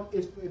of thumb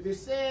is if it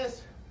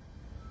says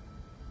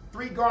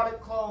 3 garlic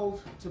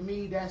cloves, to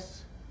me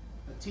that's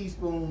a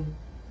teaspoon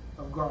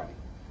of garlic.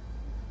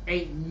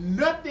 Ain't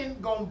nothing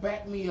gonna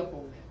back me up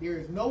on that. There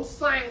is no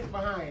science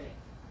behind it.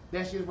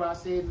 That's just what I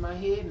said in my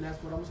head, and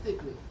that's what I'm gonna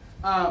stick with.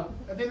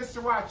 And then the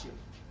sriracha.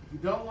 If you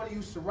don't want to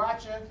use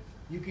sriracha,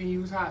 you can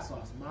use hot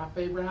sauce. My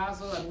favorite hot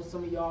sauce, I know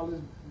some of y'all is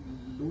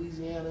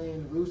Louisiana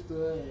and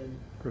Rooster and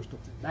Crystal.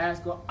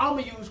 Tabasco. I'm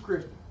going to use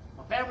Crystal.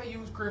 My family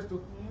use Crystal.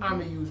 I'm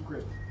going to use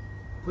Crystal.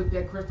 Put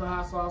that Crystal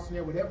hot sauce in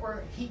there,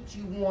 whatever heat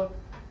you want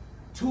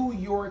to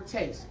your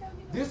taste.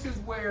 This is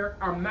where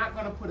I'm not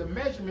going to put a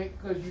measurement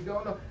because you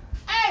don't know.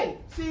 Hey,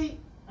 see,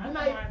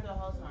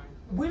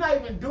 we're not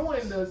even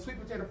doing the sweet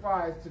potato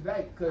fries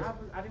today.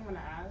 I didn't want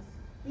to ask.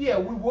 Yeah,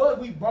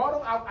 we bought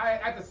them. I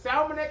at the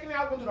salmon neck, and I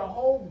was going to do the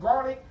whole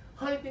garlic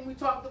honey thing we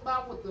talked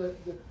about with the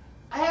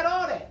I had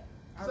all that.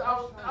 So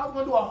I was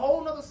going to do a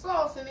whole nother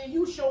sauce, and then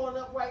you showing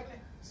up right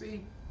there.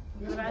 See,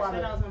 When I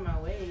said I was on my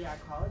way, I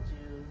called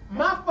you.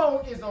 My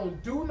phone is on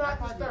Do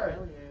Not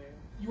Disturb.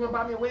 You want to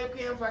buy me a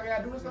webcam so I got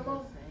to do this no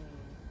more?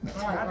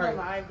 All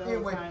right.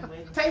 Anyway,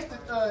 taste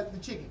the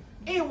chicken.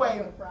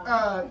 Anyway,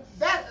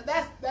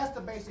 that's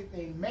the basic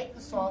thing. Make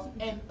the sauce,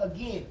 and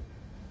again,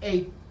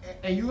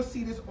 and you'll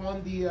see this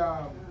on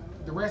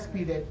the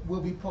recipe that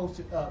will be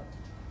posted up.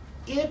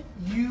 If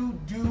you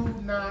do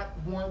not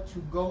want to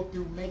go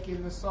through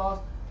making the sauce,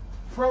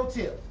 pro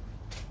tip: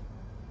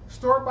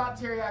 store-bought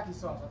teriyaki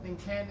sauce. I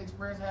think Candy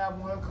Express have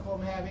one. A couple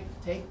of them have it.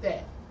 Take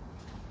that.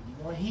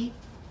 You want heat?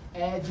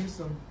 Add you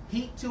some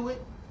heat to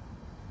it.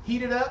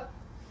 Heat it up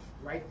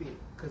right there.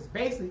 Because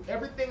basically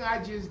everything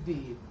I just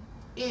did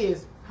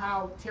is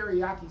how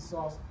teriyaki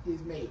sauce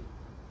is made.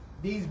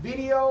 These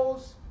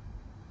videos,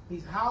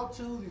 these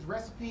how-tos, these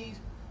recipes,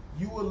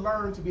 you will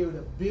learn to be able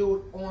to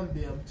build on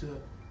them, to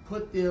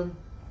put them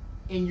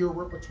in your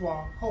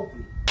repertoire,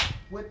 hopefully.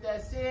 With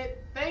that said,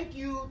 thank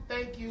you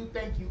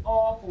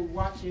all for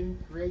watching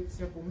Create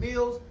Simple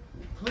Meals.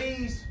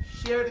 Please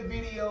share the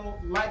video,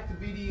 like the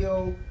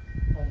video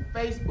on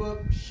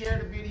Facebook, share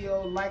the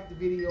video, like the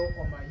video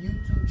on my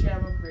YouTube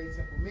channel, Create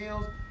Simple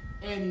Meals,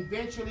 and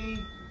eventually,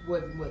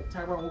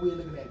 Tyrone, what we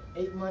looking at?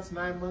 8 months,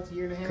 9 months, a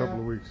year and a half? Couple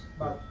of weeks.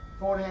 About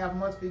 4.5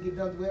 months to get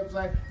done with the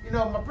website. You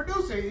know, my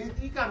producer,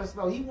 he kind of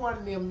slow. He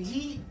wanted them,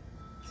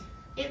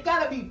 it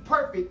gotta be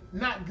perfect,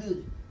 not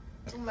good.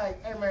 I'm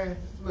like, hey man,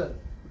 look,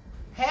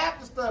 half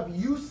the stuff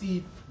you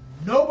see,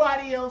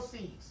 nobody else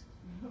sees.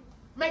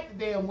 Make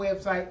the damn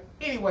website.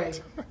 Anyway,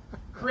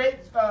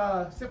 create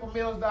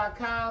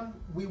simplemeals.com.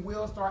 We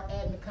will start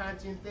adding the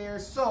content there.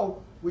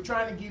 So we're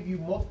trying to give you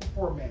multiple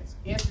formats: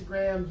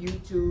 Instagram,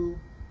 YouTube,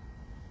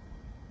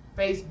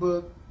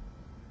 Facebook,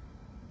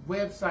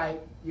 website,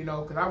 you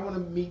know, because I want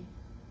to meet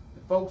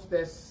the folks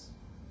that's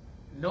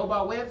know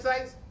about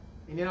websites,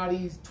 and then all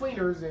these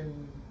tweeners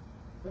and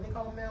what they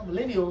call them now?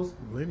 Millennials,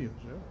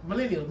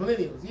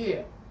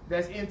 yeah.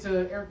 That's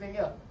into everything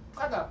else.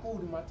 I got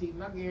food in my teeth,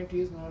 and I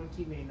guarantee it's going on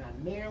the TV. Ain't not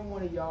near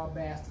one of y'all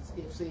bastards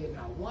if said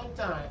not one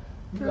time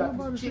you got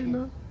this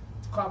chicken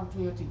caught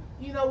between your teeth.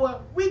 You know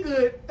what? We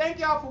good. Thank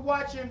y'all for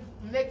watching.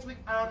 Next week,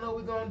 I don't know what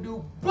we're going to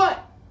do,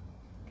 but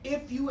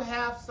if you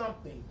have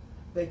something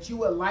that you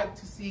would like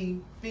to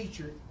see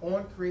featured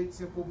on Create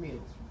Simple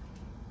Meals,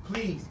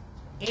 please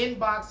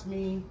inbox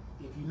me.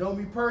 If you know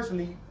me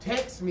personally,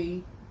 text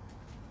me.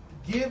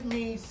 Give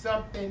me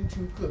something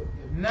to cook.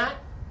 If not,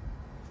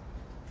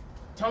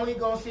 Tony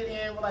gonna sit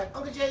here and be like,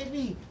 Uncle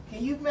JB,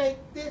 can you make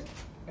this?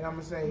 And I'm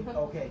gonna say,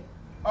 okay.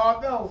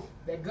 Although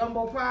that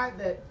gumbo pie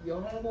that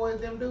your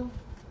homeboys them do,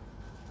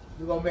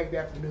 We're gonna make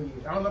that for New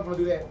Year's. I don't know if I'm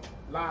gonna do that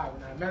live or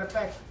not. Matter of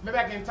fact, maybe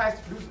I can entice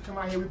the producer to come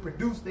out here. We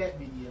produce that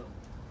video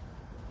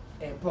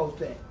and post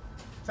that.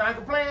 Time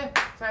for playing.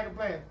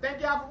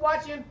 Thank y'all for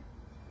watching.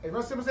 As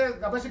Russ Simmons says,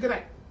 God bless you. Good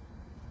night.